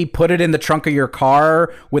 Like maybe put it in the trunk of your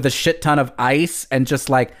car with a shit ton of ice and just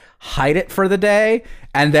like hide it for the day,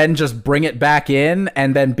 and then just bring it back in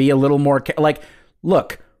and then be a little more like,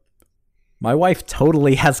 look, my wife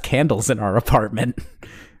totally has candles in our apartment.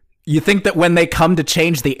 You think that when they come to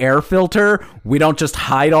change the air filter, we don't just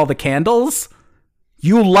hide all the candles?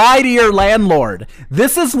 You lie to your landlord.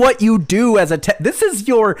 This is what you do as this is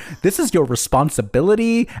your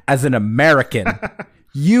responsibility as an American.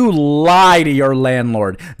 You lie to your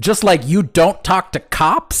landlord. Just like you don't talk to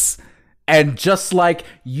cops, and just like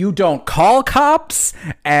you don't call cops,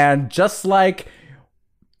 and just like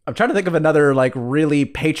I'm trying to think of another like really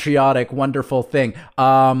patriotic, wonderful thing.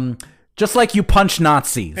 Just like you punch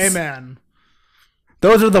Nazis. Amen.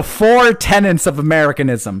 Those are the 4 tenets of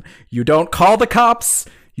Americanism. You don't call the cops,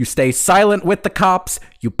 you stay silent with the cops,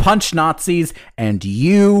 you punch Nazis, and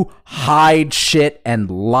you hide shit and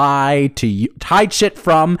hide shit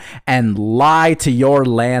from and lie to your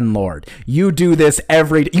landlord. You do this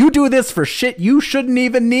you do this for shit you shouldn't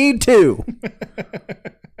even need to.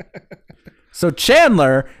 So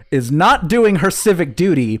Chandler is not doing her civic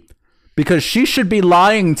duty because she should be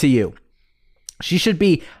lying to you. She should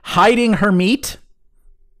be hiding her meat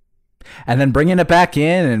and then bringing it back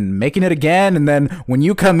in and making it again. And then when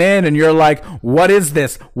you come in and you're like, what is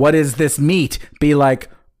this? What is this meat? Be like,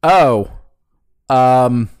 oh,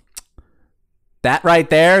 that right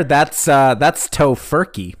there, that's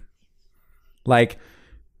tofurkey. Like,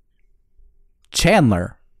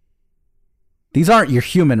 Chandler, these aren't your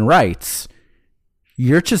human rights.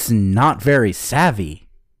 You're just not very savvy.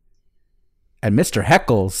 And Mr.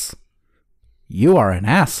 Heckles, you are an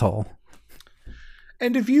asshole.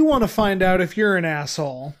 And if you want to find out if you're an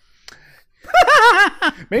asshole,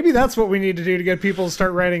 maybe that's what we need to do to get people to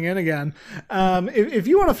start writing in again. If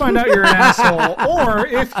you want to find out you're an asshole, or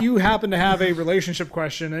if you happen to have a relationship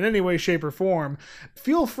question in any way, shape, or form,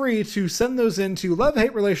 feel free to send those into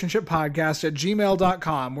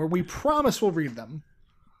lovehaterelationshipodcast@gmail.com, where we promise we'll read them.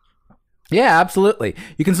 Yeah, absolutely.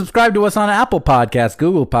 You can subscribe to us on Apple Podcasts,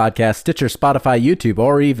 Google Podcasts, Stitcher, Spotify, YouTube,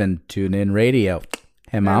 or even TuneIn Radio.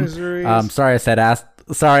 Hey, Mom. Sorry I said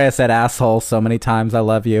asshole so many times. I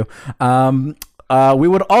love you. We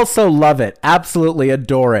would also love it, absolutely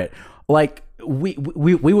adore it. Like, we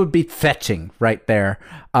would be fetching right there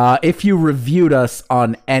if you reviewed us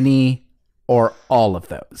on any or all of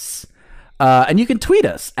those. And you can tweet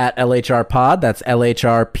us at LHRPod, that's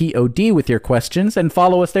LHRPOD, with your questions, and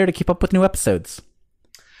follow us there to keep up with new episodes.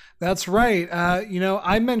 That's right.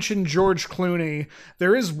 I mentioned George Clooney.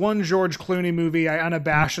 There is one George Clooney movie I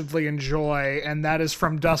unabashedly enjoy, and that is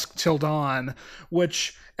From Dusk Till Dawn,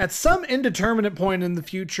 which at some indeterminate point in the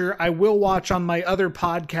future, I will watch on my other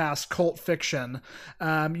podcast, Cult Fiction.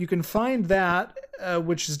 You can find that,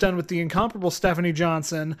 which is done with the incomparable Stephanie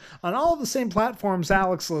Johnson, on all of the same platforms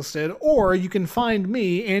Alex listed, or you can find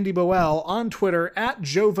me, Andy Boel, on Twitter at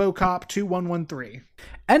JovoCop2113.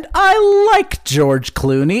 And I like George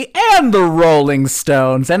Clooney and the Rolling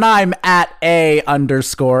Stones. And I'm at A_X_RUIZ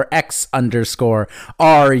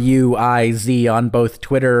on both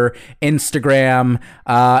Twitter, Instagram,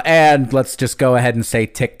 and let's just go ahead and say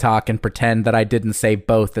TikTok and pretend that I didn't say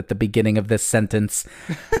both at the beginning of this sentence.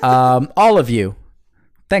 All of you,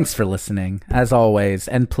 thanks for listening, as always.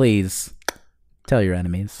 And please, tell your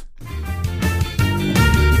enemies.